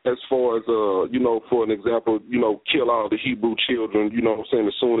 as far as for an example, kill all the Hebrew children,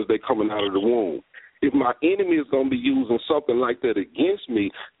 as soon as they coming out of the womb. If my enemy is going to be using something like that against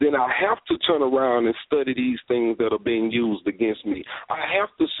me, then I have to turn around and study these things that are being used against me. I have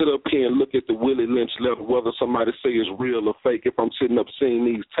to sit up here and look at the Willie Lynch letter, whether somebody say it's real or fake, if I'm sitting up seeing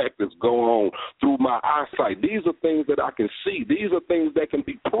these tactics go on through my eyesight. These are things that I can see. These are things that can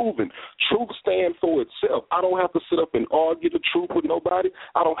be proven. Truth stands for itself. I don't have to sit up and argue the truth with nobody.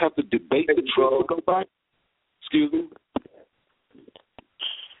 I don't have to debate the truth with nobody. Excuse me?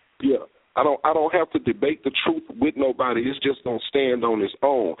 Yeah. I don't have to debate the truth with nobody. It's just going to stand on its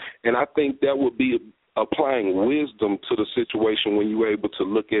own. And I think that would be applying wisdom to the situation when you're able to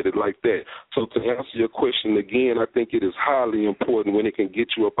look at it like that. So to answer your question again, I think it is highly important when it can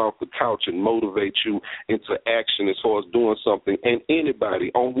get you up off the couch and motivate you into action as far as doing something. And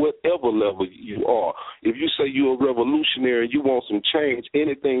anybody, on whatever level you are, if you say you're a revolutionary and you want some change,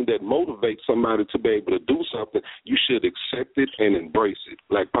 anything that motivates somebody to be able to do something, you should accept it and embrace it.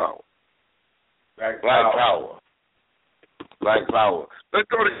 Black power. Black power. Let's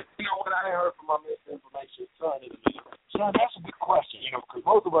go to, what I heard from my misinformation. Son, that's a good question, because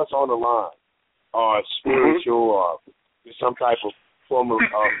most of us on the line are spiritual or some type of form of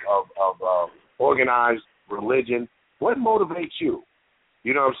organized religion. What motivates you?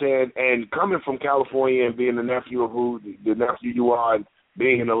 You know what I'm saying? And coming from California and being the nephew of the nephew you are, and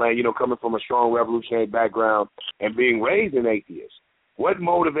being in the land, coming from a strong revolutionary background and being raised an atheist. What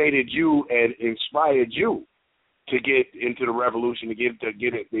motivated you and inspired you to get into the revolution, to get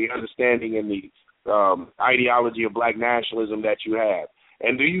the understanding and the ideology of black nationalism that you have?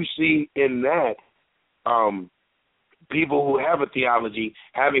 And do you see in that people who have a theology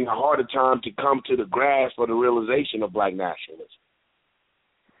having a harder time to come to the grasp or the realization of black nationalism?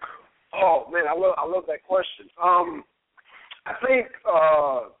 Oh man, I love that question. I think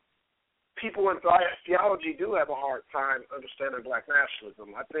people in theology do have a hard time understanding black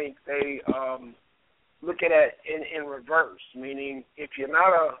nationalism. I think they look at it in reverse, meaning if you're not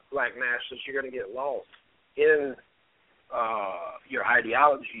a black nationalist, you're going to get lost in your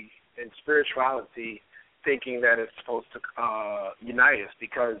ideology and spirituality, thinking that it's supposed to unite us,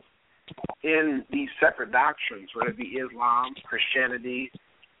 because in these separate doctrines, whether it be Islam, Christianity,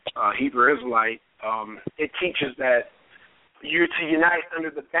 Hebrew Israelite, it teaches that you're to unite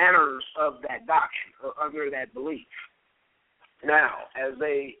under the banners of that doctrine, or under that belief. Now, as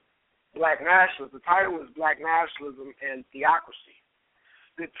a black nationalist, the title is Black Nationalism and Theocracy.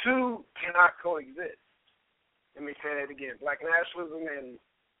 The two cannot coexist. Let me say that again. Black nationalism and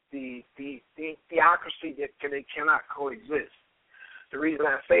the theocracy, they cannot coexist. The reason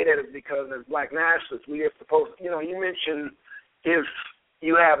I say that is because as black nationalists, we are supposed to, you mentioned if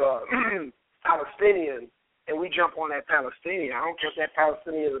you have a Palestinian and we jump on that Palestinian, I don't care if that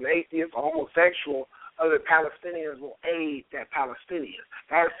Palestinian is an atheist or homosexual, other Palestinians will aid that Palestinian.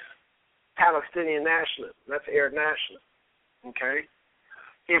 That's Palestinian nationalism. That's Arab nationalism. Okay?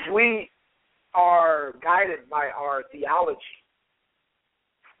 If we are guided by our theology,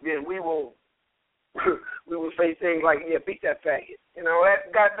 then we will say things like, yeah, beat that faggot.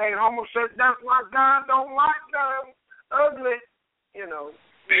 That goddamn homosexual, that's why God don't like them. Ugly.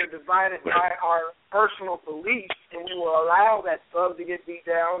 We are divided by our personal beliefs, and we will allow that thug to get beat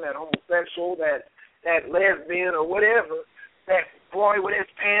down, that homosexual, that lesbian or whatever, that boy with his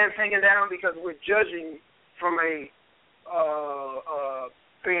pants hanging down, because we're judging from a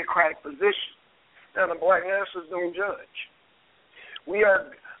theocratic position. Now, the black nationalists don't judge.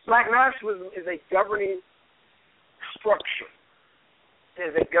 Black nationalism is a governing structure.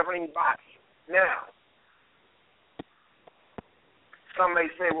 It is a governing body. Now, some may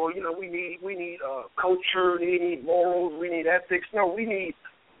say, well, we need culture, we need morals, we need ethics. No, we need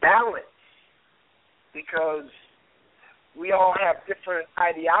balance, because we all have different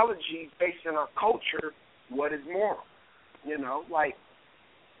ideologies based on our culture. What is moral? Like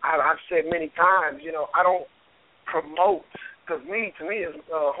I've said many times, I don't promote, because to me,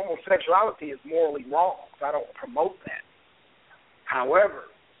 homosexuality is morally wrong. So I don't promote that. However,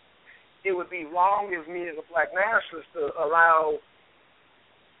 it would be wrong of me as a black nationalist to allow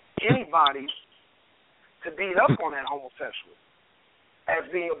anybody to beat up on that homosexual as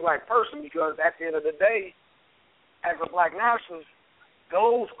being a black person, because at the end of the day, as a black nationalist,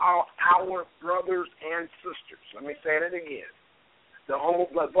 those are our brothers and sisters. Let me say that again. The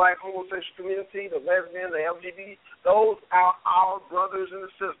black homosexual community, the lesbian, the LGBT, those are our brothers and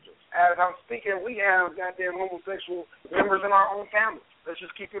sisters. As I'm speaking, we have goddamn homosexual members in our own families. Let's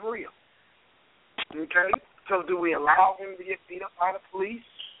just keep it real. Okay? So do we allow them to get beat up by the police?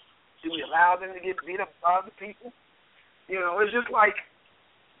 Do we allow them to get beat up by other people? It's just like,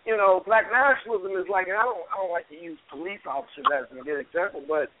 black nationalism is like, and I don't like to use police officers as a good example,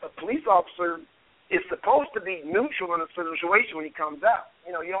 but a police officer is supposed to be neutral in a situation when he comes out.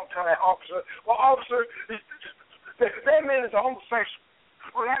 You don't tell that officer, well, officer, that man is a homosexual,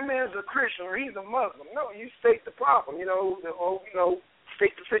 or that man is a Christian, or he's a Muslim. No, you state the problem,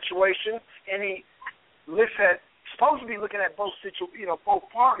 state the situation, and he looks at, supposed to be looking at both both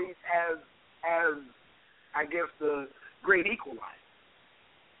parties as I guess the great equalizer.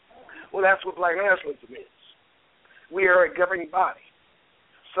 Well, that's what black nationalism is. We are a governing body,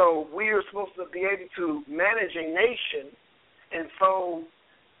 so we are supposed to be able to manage a nation. And so,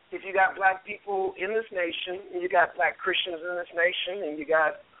 if you got black people in this nation, and you got black Christians in this nation, and you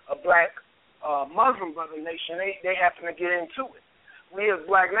got a black Muslim brother nation, they happen to get into it. We as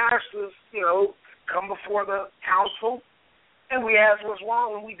black nationalists, come before the council, and we ask what's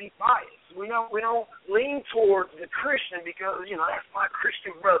wrong, and we be biased. We don't lean towards the Christian because that's my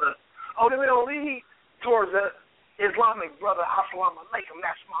Christian brother. Oh, then we don't lean towards the Islamic brother. Assalamu alaikum.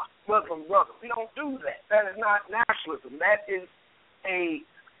 That's my Muslim brother. We don't do that. That is not nationalism. That is a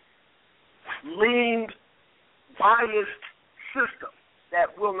leaned, biased system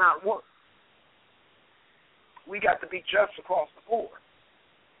that will not work. We got to be just across the board.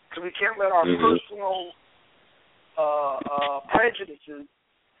 So we can't let our personal prejudices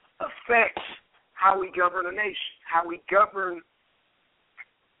affect how we govern a nation, how we govern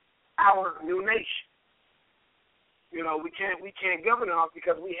our new nation. You know, we can't govern ours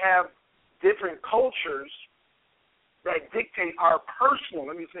because we have different cultures that dictate our personal.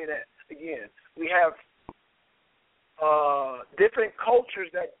 Let me say that again. We have different cultures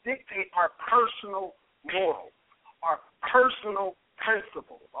that dictate our personal morals, our personal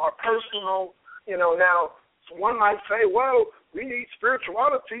principles, our personal. You know, now one might say, well, we need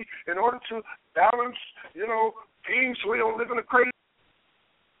spirituality in order to balance, you know, things so we don't live in a crazy.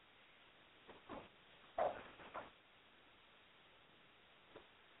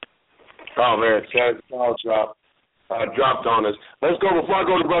 Oh man, Charles dropped on us. Let's go before I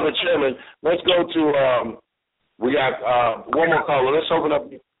go to Brother Chairman. Let's go to we got one more caller. Let's open up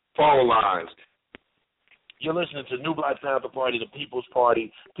the phone lines. You're listening to New Black Panther Party, the People's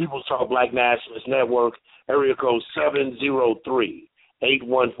Party, People's Talk Black Nationalist Network, area code 703-8146.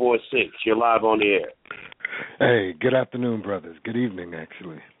 You're live on the air. Hey, good afternoon, brothers. Good evening,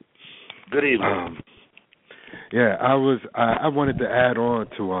 actually. Good evening. Yeah, I wanted to add on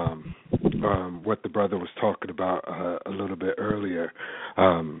to what the brother was talking about a little bit earlier,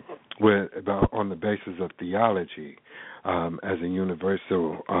 on the basis of theology as a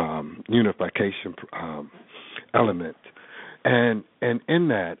universal unification element, and in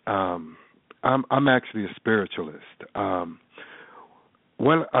that I'm actually a spiritualist.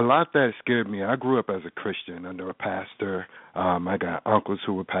 Well, a lot that scared me. I grew up as a Christian under a pastor. I got uncles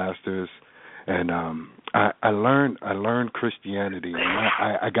who were pastors. And I learned Christianity, and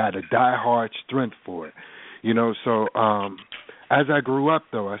I got a diehard strength for it, you know. So as I grew up,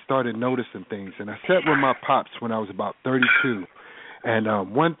 though, I started noticing things, and I sat with my pops when I was about 32. And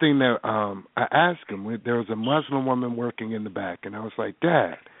one thing that I asked him, there was a Muslim woman working in the back, and I was like,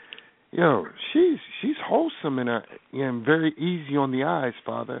 Dad, yo, she's wholesome and very easy on the eyes,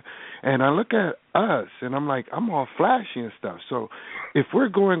 Father. And I look at us, and I'm like, I'm all flashy and stuff. So if we're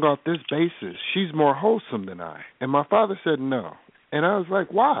going off this basis, she's more wholesome than I. And my father said no. And I was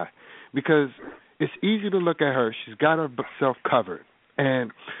like, why? Because it's easy to look at her. She's got herself covered.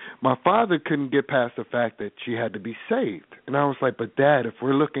 And my father couldn't get past the fact that she had to be saved. And I was like, but Dad, if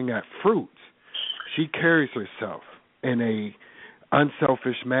we're looking at fruits, she carries herself in a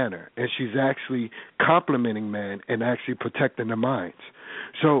unselfish manner, and she's actually complimenting man and actually protecting the minds.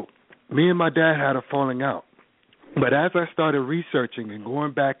 So me and my dad had a falling out. But as I started researching and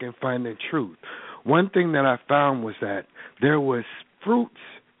going back and finding truth, one thing that I found was that there was fruits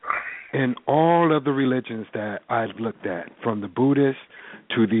in all of the religions that I've looked at, from the Buddhists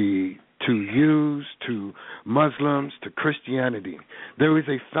to Jews to Muslims to Christianity. There was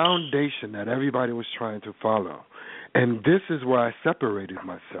a foundation that everybody was trying to follow. And this is where I separated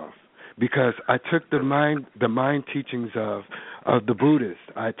myself, because I took the mind teachings of the Buddhists.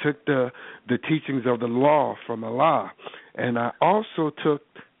 I took the teachings of the law from Allah, and I also took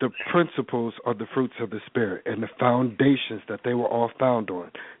the principles of the fruits of the Spirit and the foundations that they were all found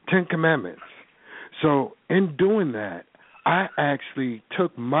on, 10 Commandments. So in doing that, I actually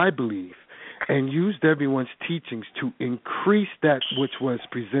took my belief and used everyone's teachings to increase that which was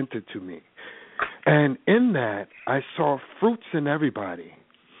presented to me. And in that, I saw fruits in everybody.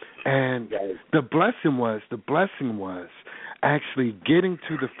 And the blessing was actually getting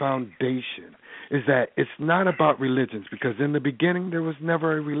to the foundation, is that it's not about religions, because in the beginning there was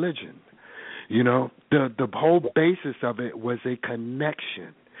never a religion. You know, the whole basis of it was a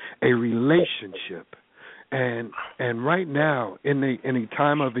connection, a relationship. And right now, in a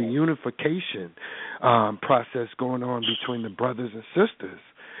time of a unification process going on between the brothers and sisters,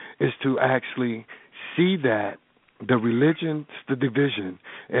 is to actually see that the religion's the division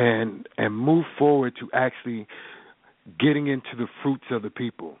and move forward to actually getting into the fruits of the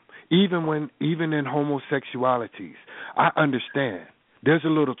people. Even in homosexualities, I understand. There's a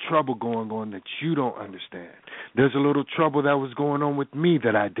little trouble going on that you don't understand. There's a little trouble that was going on with me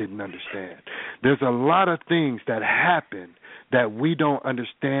that I didn't understand. There's a lot of things that happen that we don't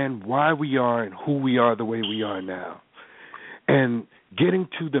understand why we are and who we are the way we are now. And getting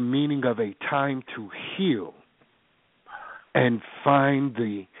to the meaning of a time to heal and find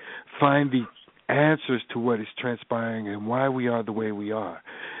the answers to what is transpiring and why we are the way we are.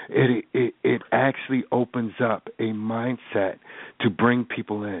 It actually opens up a mindset to bring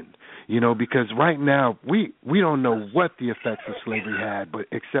people in, you know, because right now we don't know what the effects of slavery had, but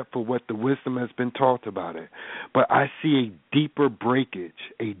except for what the wisdom has been taught about it. But I see a deeper breakage,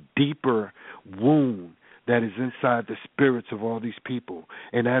 a deeper wound that is inside the spirits of all these people.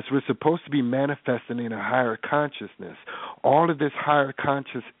 And as we're supposed to be manifesting in a higher consciousness, all of this higher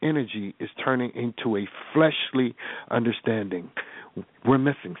conscious energy is turning into a fleshly understanding. We're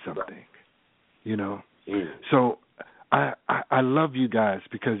missing something, you know. So I love you guys,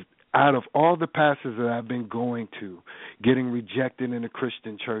 because out of all the pastors that I've been going to, getting rejected in the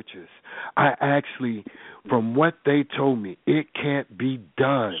Christian churches, I actually, from what they told me, it can't be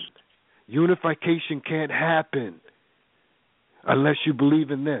done. Unification can't happen unless you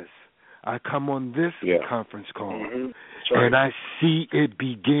believe in this. I come on this conference call, and I see it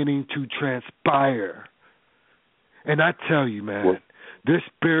beginning to transpire. And I tell you, man, this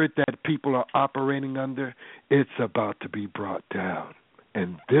spirit that people are operating under, it's about to be brought down.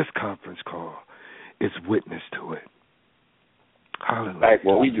 And this conference call is witness to it. Hallelujah.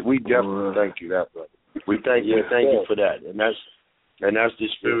 Well, we definitely thank you, that brother. We thank you for that. And that's the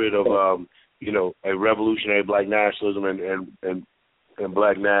spirit of a revolutionary black nationalism and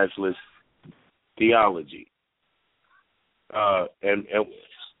black nationalist theology. And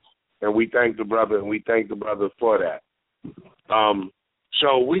we thank the brother, for that.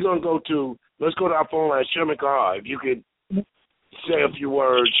 So we're gonna let's go to our phone line. Sherman Kahar, if you could say a few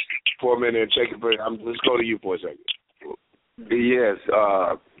words for a minute and take a break. Let's go to you for a second. Yes,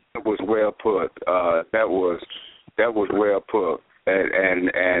 that was well put. That was well put, and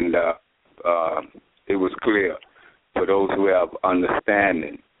it was clear for those who have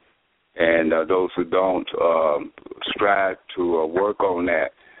understanding, and those who don't strive to work on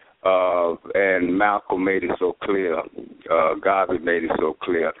that. And Malcolm made it so clear. Garvey made it so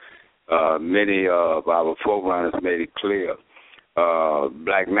clear. Many of our forerunners made it clear.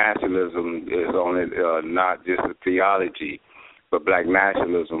 Black nationalism is only not just a theology, but black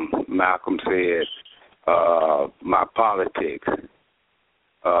nationalism, Malcolm said, my politics,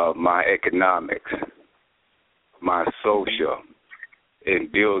 my economics, my social, in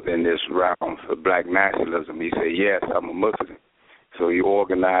building this realm for black nationalism. He said, yes, I'm a Muslim. So he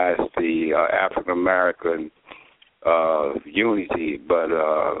organized the African-American unity, but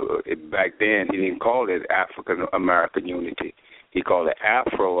back then he didn't call it African-American unity. He called it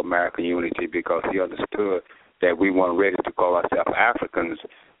Afro-American unity because he understood that we weren't ready to call ourselves Africans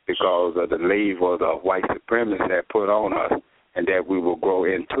because of the label the white supremacists had put on us, and that we will grow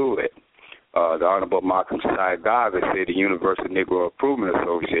into it. The Honorable Malcolm Garvey said the Universal Negro Improvement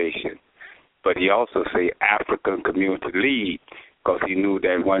Association, but he also said African Community League because he knew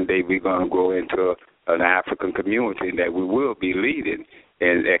that one day we're going to grow into an African community and that we will be leading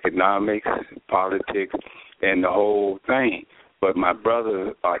in economics, politics, and the whole thing. But my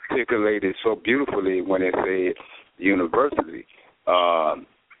brother articulated so beautifully when he said university.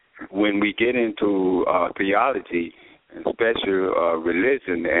 When we get into theology, especially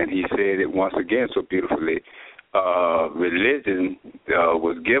religion, and he said it once again so beautifully, religion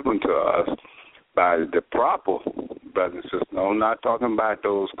was given to us by the proper brothers and sisters. No, I'm not talking about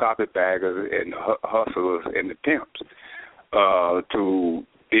those carpetbaggers and hustlers and the pimps, to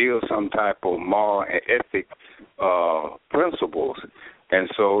build some type of moral and ethic principles. And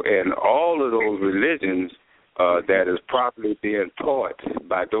so in all of those religions that is properly being taught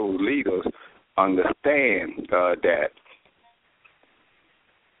by those leaders, understand that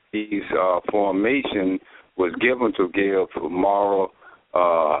these formation was given to give moral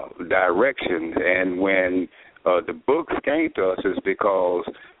direction. And when the books came to us, it's because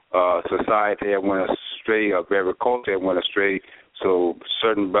society had went astray, or every culture had went astray, so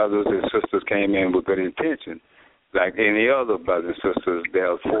certain brothers and sisters came in with good intention. Like any other brothers and sisters,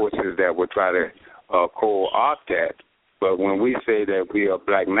 there are forces that would try to co-opt that. But when we say that we are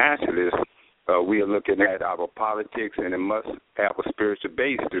black nationalists, we are looking at our politics, and it must have a spiritual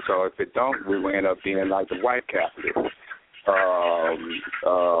base, because if it don't, we will end up being like the white capitalists.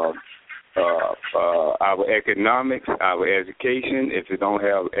 Our economics, our education, if it don't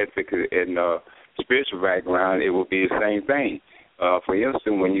have ethics and spiritual background, it will be the same thing. For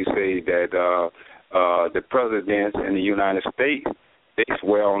instance, when you say that the presidents in the United States, they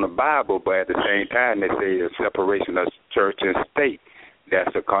swear on the Bible, but at the same time they say the separation of church and state.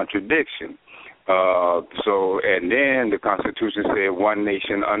 That's a contradiction. And then the Constitution said one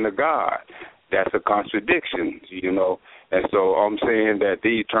nation under God. That's a contradiction, you know. And so I'm saying that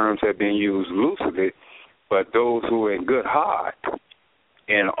these terms have been used loosely, but those who are in good heart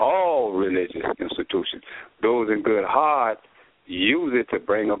in all religious institutions, those in good heart use it to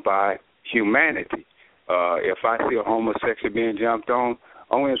bring about humanity. If I see a homosexual being jumped on,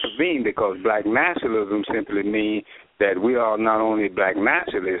 I will intervene, because black nationalism simply means that we are not only black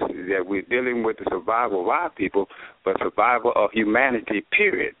nationalists, that we're dealing with the survival of our people, but survival of humanity,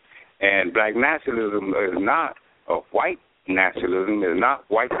 period. And black nationalism is not a white nationalism, is not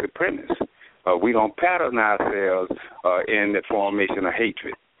white supremacist. We don't pattern ourselves in the formation of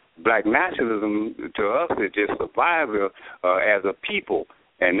hatred. Black nationalism to us is just survival as a people,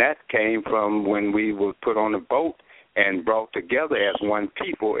 and that came from when we were put on the boat and brought together as one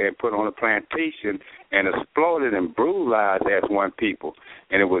people and put on a plantation and exploited and brutalized as one people.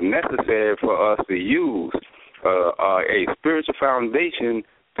 And it was necessary for us to use a spiritual foundation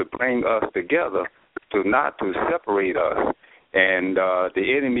to bring us together, not to separate us. And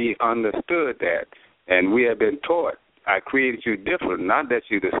the enemy understood that. And we have been taught, I created you different, not that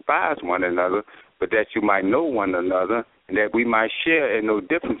you despise one another, but that you might know one another and that we might share in no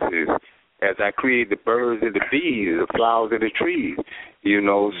differences. As I created the birds and the bees, the flowers and the trees,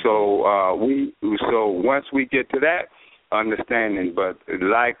 So once we get to that understanding, but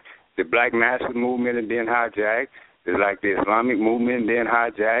like the Black Nationalist movement and being hijacked, it's like the Islamic movement being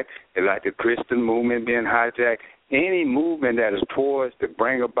hijacked, it's like the Christian movement being hijacked. Any movement that is towards to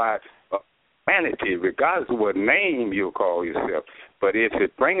bring about humanity, regardless of what name you call yourself, but if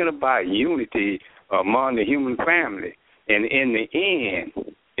it's bringing about unity among the human family, and in the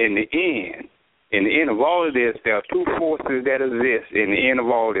end of all of this, there are two forces that exist in the end of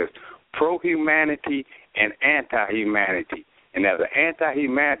all this: pro-humanity and anti-humanity. And as an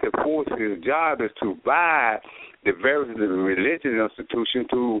anti-humanity force, his job is to divide the various religious institutions,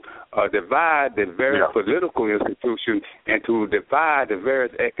 to divide the various political institutions, and to divide the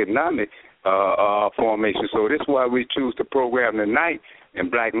various economic formations. So this is why we choose to program tonight in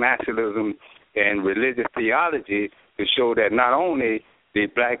Black Nationalism and religious theology, to show that not only the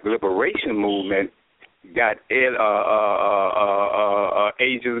Black liberation movement got agents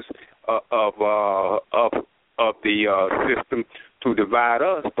of the system to divide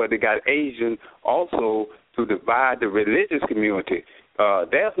us, but they got agents also to divide the religious community.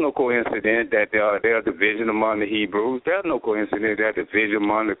 There's no coincidence that there's division among the Hebrews. There's no coincidence that there's division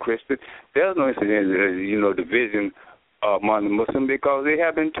among the Christians. There's no coincidence, division among the Muslims, because they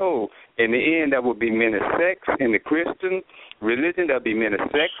have been told in the end there will be many sects in the Christian religion, there will be many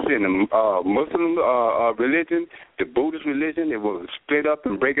sects in the Muslim religion, the Buddhist religion. It will split up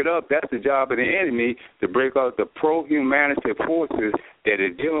and break it up. That's the job of the enemy, to break up the pro-humanity forces that are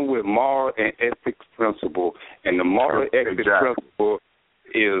dealing with moral and ethics principle. And the moral ethics principle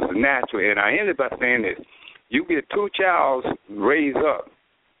is natural. And I ended by saying this: you get two childs raised up,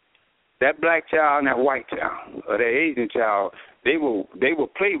 that black child and that white child, or that Asian child, they will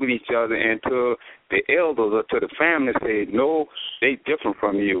play with each other until the elders or to the family say, no, they different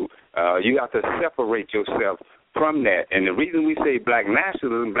from you. You have to separate yourself from that. And the reason we say Black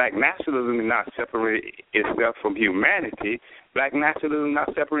nationalism is not separating itself from humanity. Black nationalism is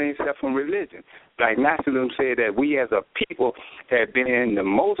not separating itself from religion. Black nationalism said that we as a people have been the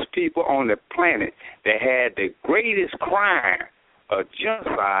most people on the planet that had the greatest crime of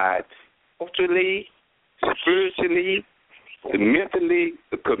genocide, culturally, spiritually, mentally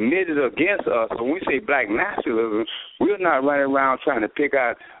committed against us. So when we say Black nationalism, we're not running around trying to pick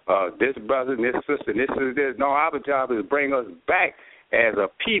out this brother and this sister and this is this. No, our job is to bring us back as a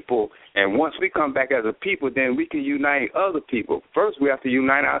people, and once we come back as a people, then we can unite other people. First, we have to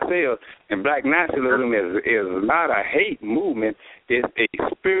unite ourselves, and Black nationalism is not a hate movement. It's a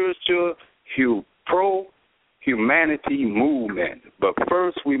spiritual, pro-humanity movement. But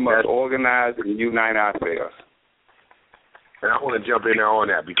first, we must organize and unite ourselves. And I want to jump in there on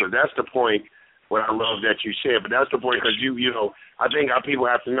that, because that's the point what I love that you said. But that's the point, because I think our people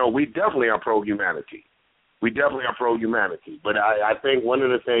have to know we definitely are pro-humanity. We definitely are pro-humanity. But I think one of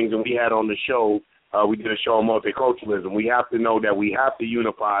the things, and we had on the show, we did a show on multiculturalism, we have to know that we have to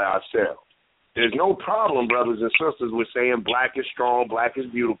unify ourselves. There's no problem, brothers and sisters, with saying black is strong, black is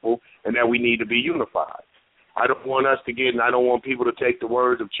beautiful, and that we need to be unified. I don't want us to get, and I don't want people to take the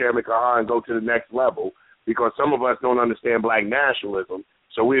words of Chairman Kahar and go to the next level, because some of us don't understand Black nationalism,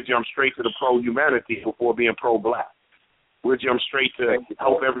 so we'll jump straight to the pro-humanity before being pro-black. We'll jump straight to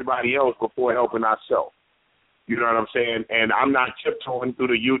help everybody else before helping ourselves. You know what I'm saying? And I'm not tiptoeing through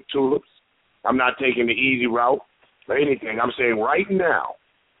the youth tulips. I'm not taking the easy route or anything. I'm saying right now,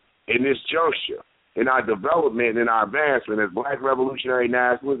 in this juncture, in our development, in our advancement as Black revolutionary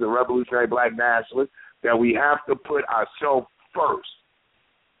nationalists and revolutionary Black nationalists, that we have to put ourselves first.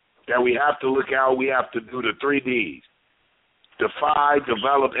 That we have to look out, we have to do the 3 Ds. Defy,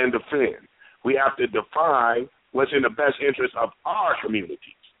 develop, and defend. We have to define what's in the best interest of our communities.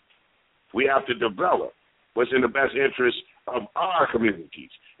 We have to develop what's in the best interest of our communities.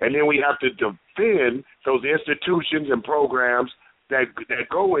 And then we have to defend those institutions and programs that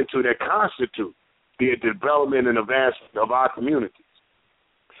go into, that constitute the development and advancement of our communities.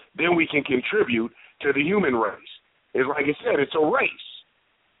 Then we can contribute to the human race. It's like I said, it's a race.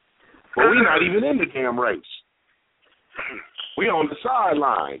 But we're not even in the damn race. We on the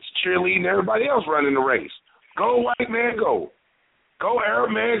sidelines, cheerleading everybody else running the race. Go white man, go. Go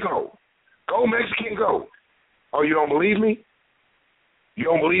Arab man, go. Go Mexican, go. Oh, you don't believe me? You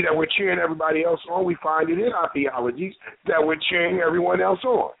don't believe that we're cheering everybody else on? We find it in our theologies that we're cheering everyone else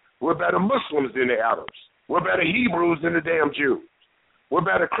on. We're better Muslims than the Arabs. We're better Hebrews than the damn Jews. We're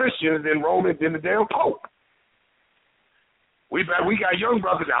better Christians than Romans than the damn Pope. We got young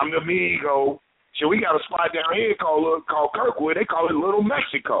brothers. I'm the amigo. So we got a spot down here called Kirkwood. They call it Little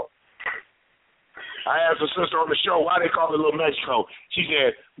Mexico. I asked a sister on the show why they call it Little Mexico. She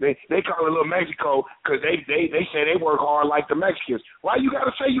said they call it Little Mexico because they say they work hard like the Mexicans. Why you got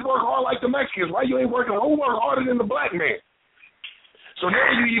to say you work hard like the Mexicans? Why you ain't working? Who work harder than the black man? So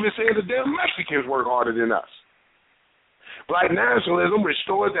now you even saying the damn Mexicans work harder than us. Black nationalism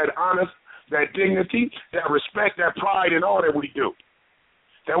restores that honor, that dignity, that respect, that pride in all that we do.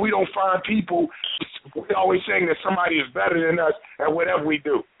 That we don't find people always saying that somebody is better than us at whatever we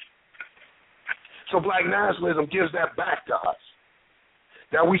do. So black nationalism gives that back to us.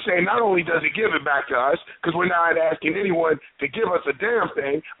 That we say not only does it give it back to us, because we're not asking anyone to give us a damn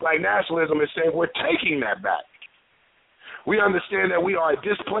thing, black nationalism is saying we're taking that back. We understand that we are a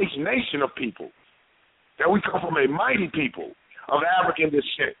displaced nation of people, that we come from a mighty people of African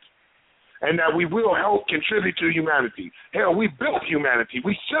descent, and that we will help contribute to humanity. Hell, we built humanity.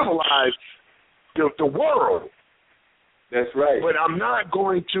 We civilized the world. That's right. But I'm not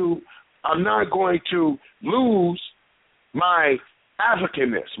going to lose my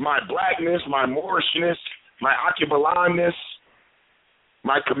Africanness, my blackness, my Moorishness, my Akibalanness,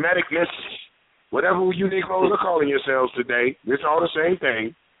 my Kemeticness, whatever you Negroes are calling yourselves today. It's all the same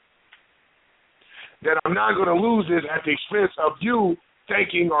thing. That I'm not going to lose this at the expense of you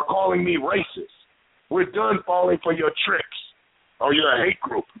thinking or calling me racist. We're done falling for your tricks. Oh, you're a hate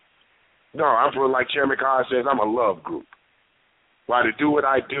group. No, I'm for, like Chairman Carr says, I'm a love group. Why, to do what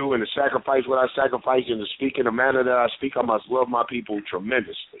I do and to sacrifice what I sacrifice and to speak in the manner that I speak, I must love my people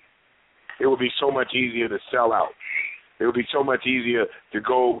tremendously. It would be so much easier to sell out. It would be so much easier to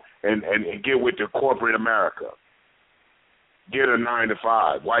go and get with the corporate America. Get a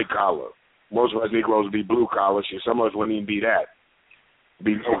 9-to-5, white collar. Most of us Negroes would be blue collar. Some of us wouldn't even be that.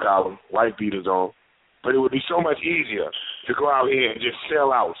 Be no collar, white beaters on. But it would be so much easier to go out here and just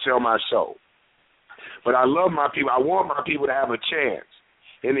sell out, sell my soul. But I love my people. I want my people to have a chance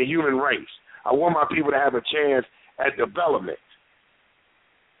in the human race. I want my people to have a chance at development.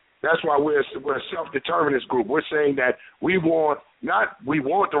 That's why we're a self-determinist group. We're saying that we want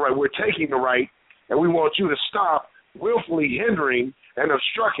the right, we're taking the right, and we want you to stop willfully hindering and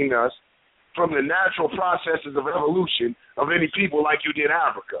obstructing us from the natural processes of evolution of any people like you did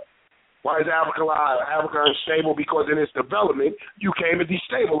Africa. Why is Africa unstable? Because in its development, you came and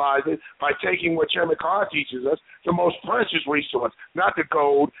destabilized it by taking what Chairman Carr teaches us, the most precious resource, not the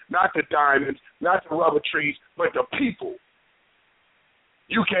gold, not the diamonds, not the rubber trees, but the people.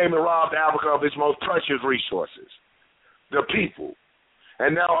 You came and robbed Africa of its most precious resources, the people.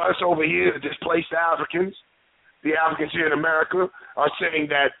 And now us over here, the displaced Africans, the Africans here in America, are saying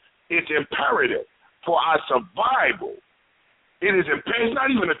that it's imperative for our survival. It's not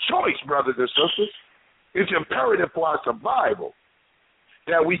even a choice, brothers and sisters. It's imperative for our survival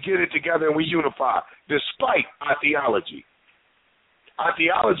that we get it together and we unify, despite our theology. Our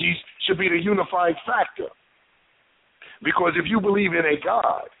theologies should be the unifying factor. Because if you believe in a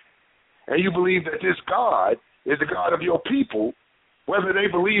God, and you believe that this God is the God of your people, whether they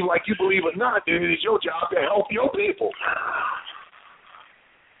believe like you believe or not, then it is your job to help your people.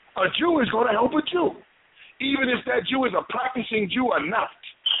 A Jew is going to help a Jew. Even if that Jew is a practicing Jew or not,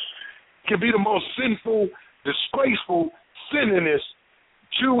 can be the most sinful, disgraceful, sinniness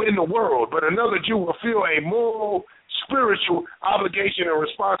Jew in the world, but another Jew will feel a moral, spiritual obligation and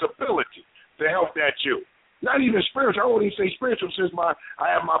responsibility to help that Jew. Not even spiritual. I won't even say spiritual since I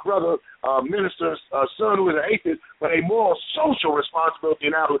have my brother, minister's son who is an atheist, but a moral, social responsibility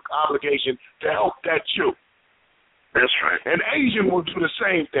and obligation to help that Jew. That's right. An Asian will do the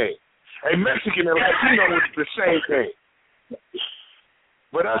same thing. A Mexican and Latino would do the same thing.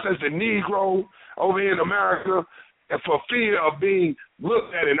 But us as the Negro over here in America, and for fear of being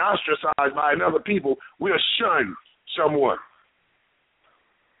looked at and ostracized by another people, we'll shun someone.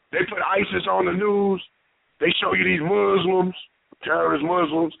 They put ISIS on the news. They show you these Muslims, terrorist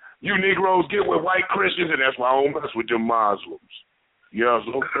Muslims. You Negroes get with white Christians, and that's why I don't mess with them Muslims. Yes,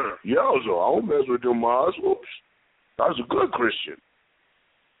 I don't mess with them Muslims. I was a good Christian.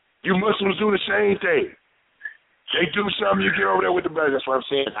 You Muslims do the same thing. They do something, you get over there with the brothers. That's what I'm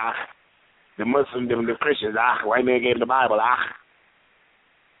saying. The Muslims, the Christians, white man gave them the Bible.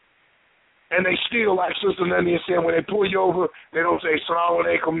 And they still, like Sister Nania said, when they pull you over, they don't say Salaam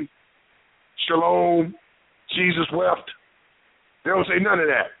Alaikum, Shalom, Jesus wept. They don't say none of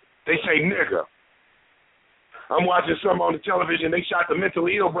that. They say nigger. I'm watching something on the television. They shot the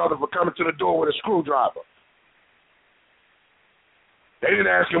mentally ill brother for coming to the door with a screwdriver. They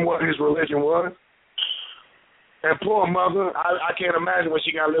didn't ask him what his religion was. And poor mother, I can't imagine what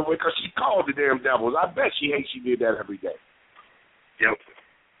she got to live with because she called the damn devils. I bet she hates she did that every day.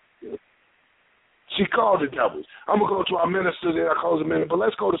 Yep. She called the devils. I'm going to go to our minister there. I'll close a minute. But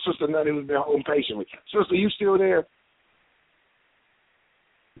let's go to Sister Nutty, who's been holding patiently. Sister, you still there?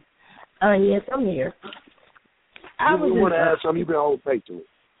 Yes, I'm here. I want to ask something. You've been holding patiently.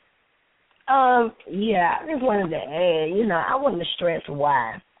 Yeah, I just wanted to add, I wanted to stress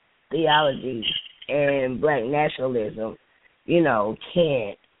why theology and black nationalism,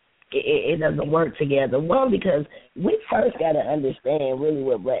 can't, it doesn't work together. One, because we first got to understand really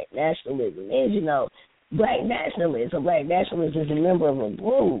what black nationalism is. Black nationalism is a member of a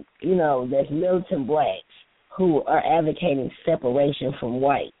group, that's militant blacks who are advocating separation from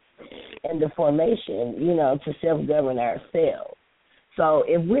whites and the formation, to self-govern ourselves. So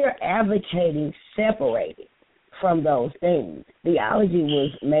if we're advocating separating from those things, theology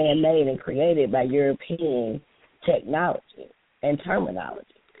was man-made and created by European technology and terminology.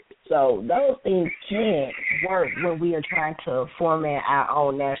 So those things can't work when we are trying to format our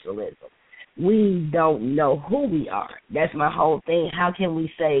own nationalism. We don't know who we are. That's my whole thing. How can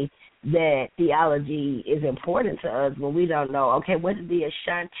we say that theology is important to us when we don't know, okay, what did the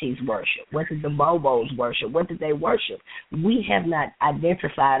Ashantis worship? What did the Bobos worship? What did they worship? We have not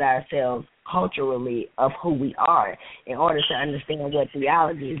identified ourselves culturally of who we are in order to understand what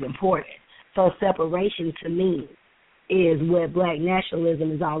theology is important. So separation to me is what black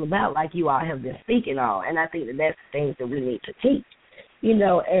nationalism is all about, like you all have been speaking on. And I think that that's the things that we need to teach.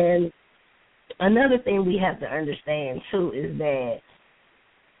 And another thing we have to understand, too, is that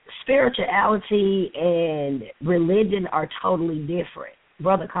spirituality and religion are totally different.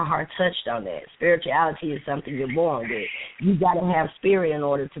 Brother Kahar touched on that. Spirituality is something you're born with. You got to have spirit in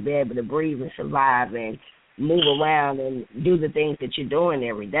order to be able to breathe and survive and move around and do the things that you're doing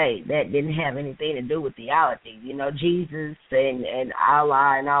every day. That didn't have anything to do with theology. Jesus and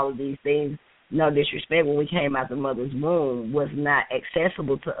Allah and all of these things, no disrespect, when we came out the mother's womb, was not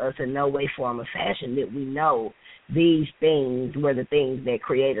accessible to us in no way, form, or fashion that we know these things were the things that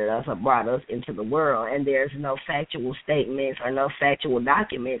created us or brought us into the world, and there's no factual statements or no factual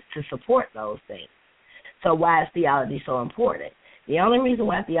documents to support those things. So why is theology so important? The only reason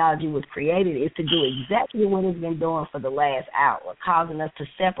why theology was created is to do exactly what it's been doing for the last hour, causing us to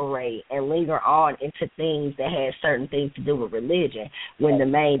separate and linger on into things that have certain things to do with religion, when the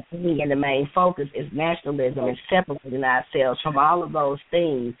main thing and the main focus is nationalism and separating ourselves from all of those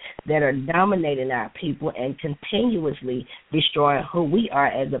things that are dominating our people and continuously destroying who we are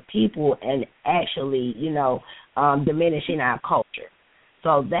as a people and actually, diminishing our culture.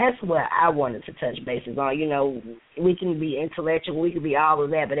 So that's what I wanted to touch bases on. We can be intellectual, we can be all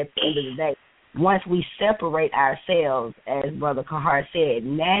of that, but at the end of the day, once we separate ourselves, as Brother Kahar said,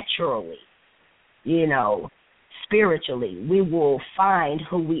 naturally, spiritually, we will find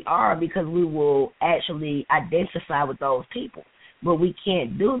who we are because we will actually identify with those people. But we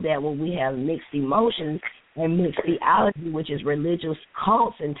can't do that when we have mixed emotions and mixed theology, which is religious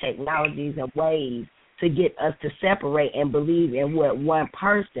cults and technologies and ways to get us to separate and believe in what one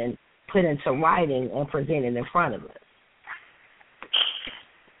person put into writing and presented in front of us.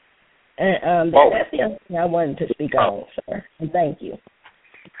 And that's the other thing I wanted to speak on, sir. And thank you.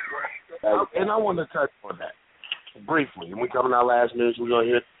 And I want to touch on that briefly. And we coming our last minutes. We're going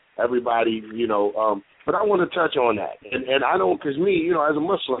to hear everybody, but I want to touch on that. And I don't, because me, as a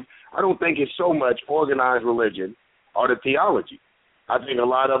Muslim, I don't think it's so much organized religion or the theology. I think a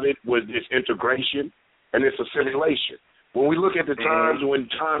lot of it was this integration and it's assimilation. When we look at the times when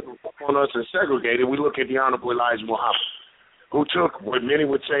time was on us and segregated, we look at the Honorable Elijah Muhammad, who took what many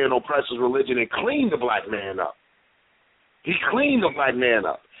would say an oppressor's religion and cleaned the black man up. He cleaned the black man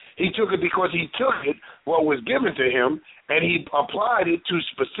up. He took it because he took it, what was given to him, and he applied it to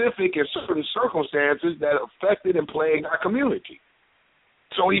specific and certain circumstances that affected and plagued our community.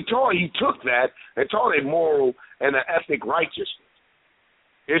 So he took that and taught a moral and an ethic righteousness.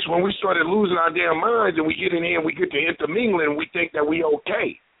 It's when we started losing our damn minds and we get in here and we get to intermingling and we think that we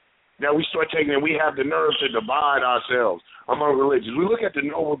okay. Now we start taking and we have the nerve to divide ourselves among religions. We look at the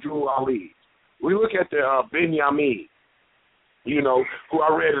noble Drew Ali. We look at the Benjamin, who I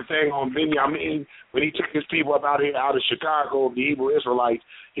read a thing on Benjamin when he took his people up out of Chicago, the Hebrew Israelites.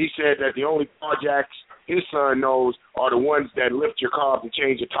 He said that the only projects his son knows are the ones that lift your car up and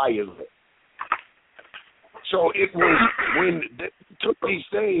change your tires with. So it was when they took these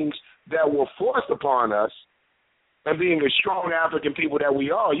things that were forced upon us And being a strong African people that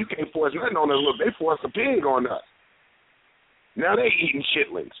we are, you can't force nothing on us. Look, they forced a pig on us. Now they eating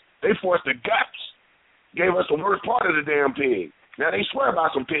chitlins. They forced the guts. Gave us the worst part of the damn pig. Now they swear by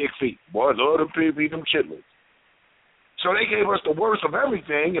some pig feet. Boys, love them pig feet, them chitlins. So they gave us the worst of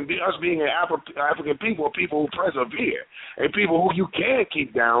everything, and us being an African people, people who persevere, and people who you can't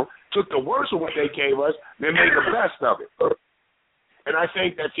keep down, took the worst of what they gave us, then made the best of it. And I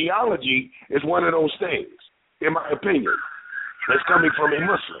think that theology is one of those things, in my opinion, that's coming from a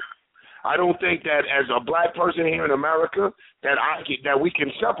Muslim. I don't think that as a black person here in America that we can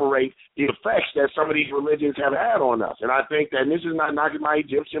separate the effects that some of these religions have had on us. And I think that, and this is not knocking my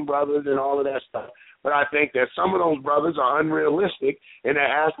Egyptian brothers and all of that stuff, but I think that some of those brothers are unrealistic in their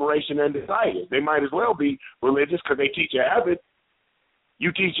aspiration and desires. They might as well be religious because they teach a habit.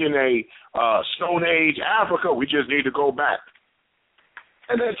 You teach in a Stone Age Africa, we just need to go back.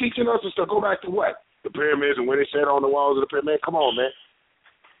 And they're teaching us to go back to what? The pyramids and when they sat on the walls of the pyramid. Come on, man.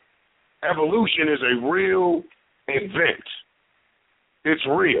 Evolution is a real event. It's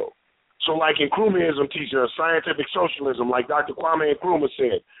real. So like Nkrumahism teaches us scientific socialism, like Dr. Kwame Nkrumah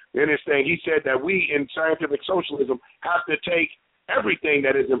said in his thing, he said that we in scientific socialism have to take everything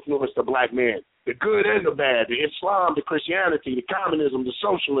that has influenced the black man, the good and the bad, the Islam, the Christianity, the communism, the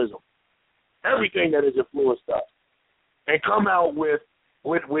socialism, everything that has influenced us, and come out with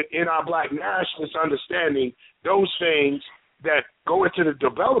in our black nationalist understanding those things that go into the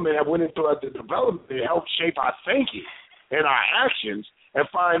development, have went into the development and help shape our thinking and our actions, and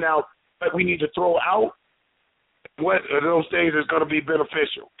find out that we need to throw out what of those things is going to be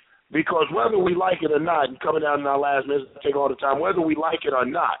beneficial. Because whether we like it or not, and coming down in our last minutes, take all the time, whether we like it or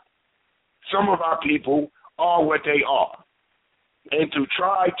not, some of our people are what they are. And to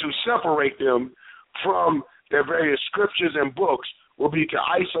try to separate them from their various scriptures and books will be to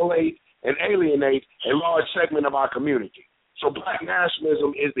isolate and alienate a large segment of our community. So black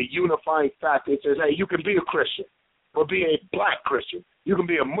nationalism is the unifying factor. It says, hey, you can be a Christian, but be a black Christian. You can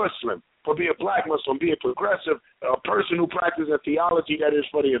be a Muslim, but be a black Muslim, be a progressive person who practices a theology that is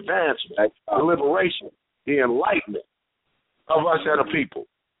for the advancement, the liberation, the enlightenment of us as a people.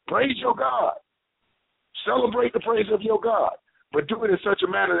 Praise your God. Celebrate the praise of your God, but do it in such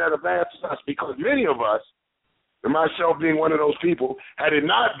a manner that advances us, because many of us, and myself being one of those people, had it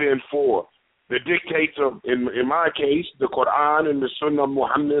not been for the dictates of, in my case, the Quran and the Sunnah of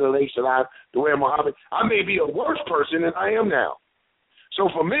Muhammad, the way of Muhammad, I may be a worse person than I am now. So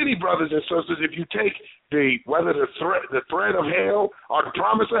for many brothers and sisters, if you take whether the threat of hell or the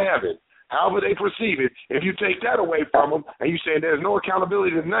promise of heaven, however they perceive it, if you take that away from them and you say there's no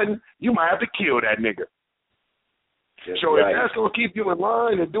accountability to nothing, you might have to kill that nigga. That's so right. If that's going to keep you in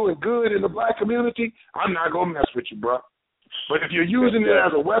line and doing good in the black community, I'm not going to mess with you, bro. But if you're using it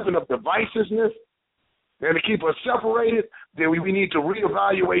as a weapon of divisiveness and to keep us separated, then we need to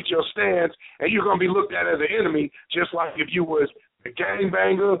reevaluate your stance, and you're going to be looked at as an enemy, just like if you was the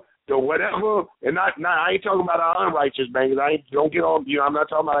gangbanger, the whatever, and not I ain't talking about our unrighteous bangers. Don't get on, I'm not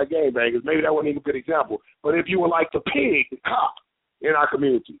talking about our gangbangers. Maybe that wasn't even a good example. But if you were like the pig, the cop in our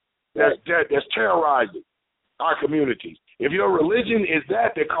community, that's terrorizing our communities. If your religion is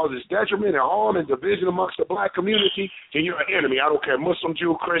that causes detriment and harm and division amongst the black community, then you're an enemy. I don't care, Muslim,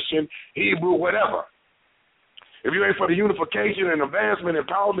 Jew, Christian, Hebrew, whatever. If you ain't for the unification and advancement,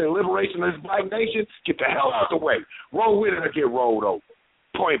 empowerment, and liberation of this black nation, get the hell out the way. Roll with it or get rolled over.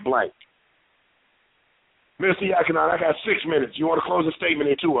 Point blank. Mr. Yakinan, I got 6 minutes. You want to close a statement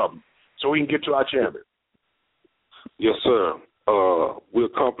in 2 of them so we can get to our chairman? Yes, sir. We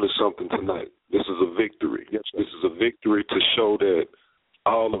accomplished something tonight. This is a victory. Yes, this is a victory to show that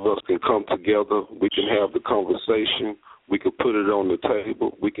all of us can come together. We can have the conversation. We can put it on the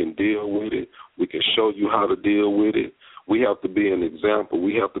table. We can deal with it. We can show you how to deal with it. We have to be an example.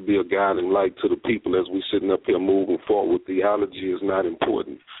 We have to be a guiding light to the people as we're sitting up here moving forward. Theology is not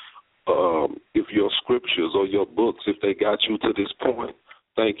important. If your scriptures or your books, if they got you to this point,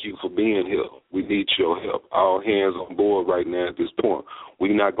 thank you for being here. We need your help. All hands on board right now at this point.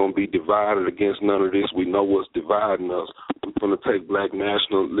 We're not going to be divided against none of this. We know what's dividing us. We're going to take black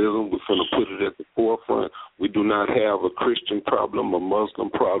nationalism. We're going to put it at the forefront. We do not have a Christian problem, a Muslim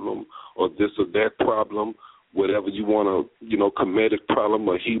problem, or this or that problem, whatever you want to, Kemetic problem,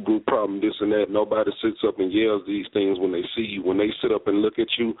 a Hebrew problem, this and that. Nobody sits up and yells these things when they see you. When they sit up and look at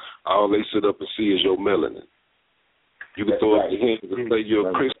you, all they sit up and see is your melanin. You can throw up your hands and say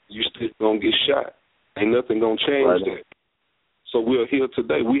you're a Christian, you still going to get shot. Ain't nothing going to change that. So we're here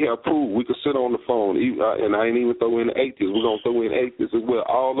today. We have proof. We can sit on the phone, and I ain't even throw in atheists. We're going to throw in atheists as well.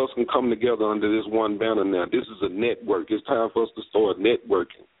 All of us can come together under this one banner now. This is a network. It's time for us to start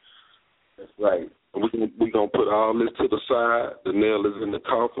networking. That's right. We're going to put all this to the side. The nail is in the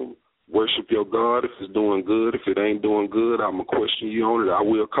coffin. Worship your God if it's doing good. If it ain't doing good, I'm going to question you on it. I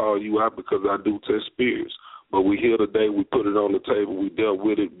will call you out because I do test spirits. But we here today. We put it on the table. We dealt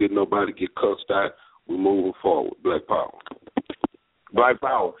with it. Didn't nobody get cussed out. We're moving forward. Black Power. Black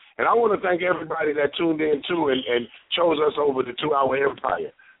Power. And I want to thank everybody that tuned in, too, and chose us over the 2-hour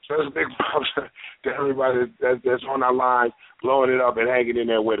empire. So that's a big props to everybody that's on our line, blowing it up and hanging in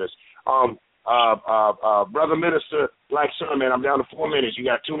there with us. Brother Minister Black Sun, man, I'm down to 4 minutes. You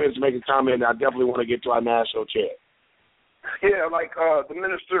got 2 minutes to make a comment, and I definitely want to get to our national chair. Yeah, like the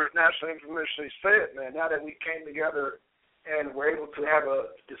National Ministry said, man, now that we came together and were able to have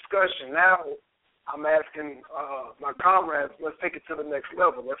a discussion, now I'm asking my comrades, let's take it to the next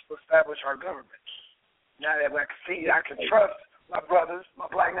level. Let's establish our government. Now that I can see, I can trust my brothers, my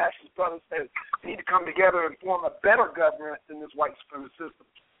black nationalist brothers, that need to come together and form a better government than this white supremacist system.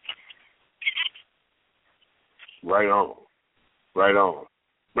 Right on. Right on.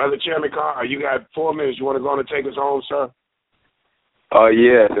 Brother Chairman Carr, you got 4 minutes. You want to go on and take us home, sir?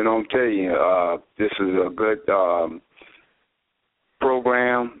 Yes, and I'm telling you, this is a good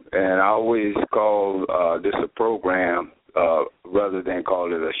program, and I always call this a program rather than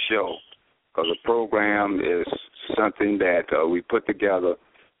call it a show, because a program is something that we put together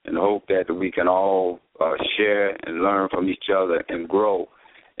in the hope that we can all share and learn from each other and grow.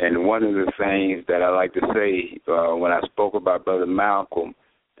 And one of the things that I like to say when I spoke about Brother Malcolm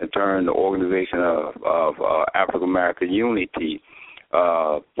in terms of the organization of African American Unity,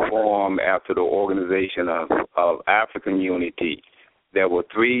 formed after the organization of African Unity, there were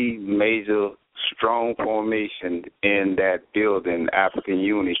 3 major strong formations in that building, African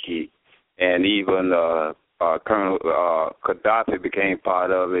Unity, and even Colonel Gaddafi became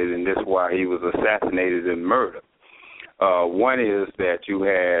part of it, and this is why he was assassinated and murdered. One is that you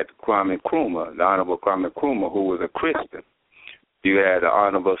had Kwame Nkrumah, the Honorable Kwame Nkrumah, who was a Christian. You had the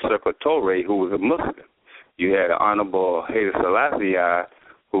Honorable Secretary, who was a Muslim. You had the Honorable Haile Selassie,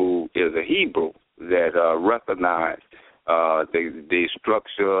 who is a Hebrew that recognized the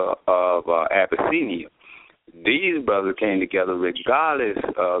structure of Abyssinia. These brothers came together regardless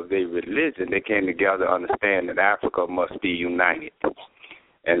of their religion. They came together understanding that Africa must be united.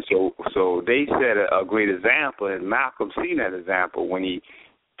 And so they set a great example, and Malcolm seen that example when he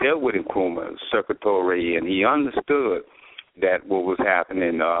dealt with Nkrumah, Secretary, and he understood that what was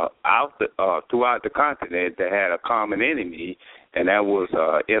happening throughout the continent that had a common enemy, and that was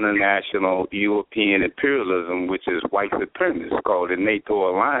international European imperialism, which is white supremacists, called the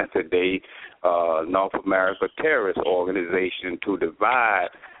NATO Alliance today, North America Terrorist Organization, to divide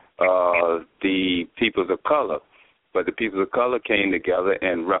the peoples of color. But the people of color came together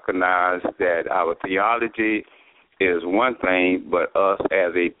and recognized that our theology is one thing, but us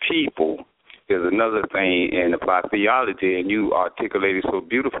as a people is another thing. And if our theology, and you articulated so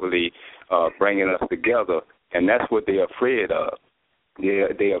beautifully, bringing us together, and that's what they're afraid of.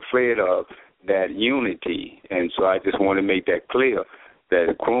 They're afraid of that unity. And so I just want to make that clear, that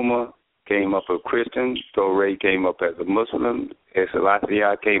Nkrumah came up a Christian, Toure came up as a Muslim, Selassie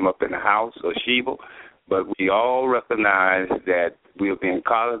came up in the house of Sheba. But we all recognize that we are being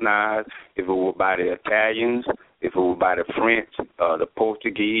colonized, if it were by the Italians, if it were by the French, the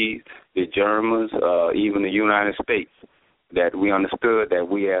Portuguese, the Germans, even the United States, that we understood that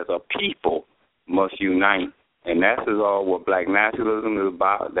we as a people must unite. And that is all what black nationalism is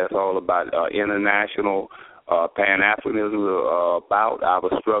about. That's all about international Pan-Africanism about. Our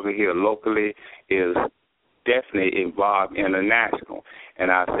struggle here locally is definitely involved international.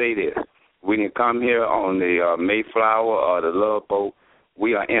 And I say this. We didn't come here on the Mayflower or the Love Boat.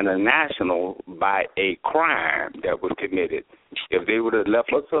 We are international by a crime that was committed. If they would have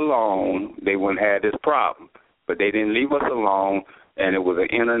left us alone, they wouldn't have this problem. But they didn't leave us alone, and it was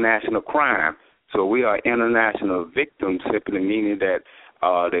an international crime. So we are international victims, simply meaning that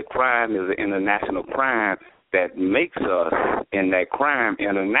the crime is an international crime that makes us in that crime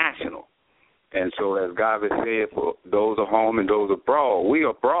international. And so as God has said, for those at home and those abroad, we are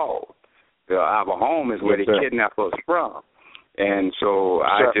abroad. Our home is where they kidnap us from. And so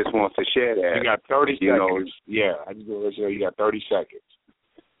I just want to share that. You got 30 seconds. Yeah, I just want to say you got 30 seconds.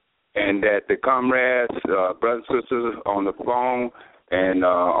 And that the comrades, brothers and sisters on the phone and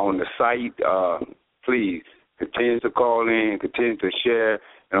on the site, please continue to call in, continue to share.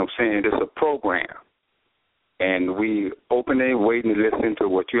 And I'm saying this is a program. And we openly waiting to listen to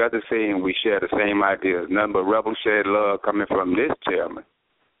what you have to say, and we share the same ideas. Nothing but rebel shared love coming from this chairman,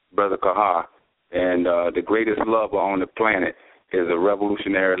 Brother Kahar, and the greatest lover on the planet is a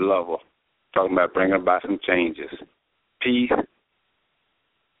revolutionary lover, talking about bringing about some changes. Peace,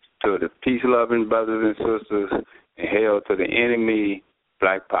 to the peace-loving brothers and sisters, and hail to the enemy,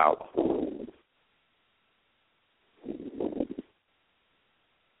 Black Power.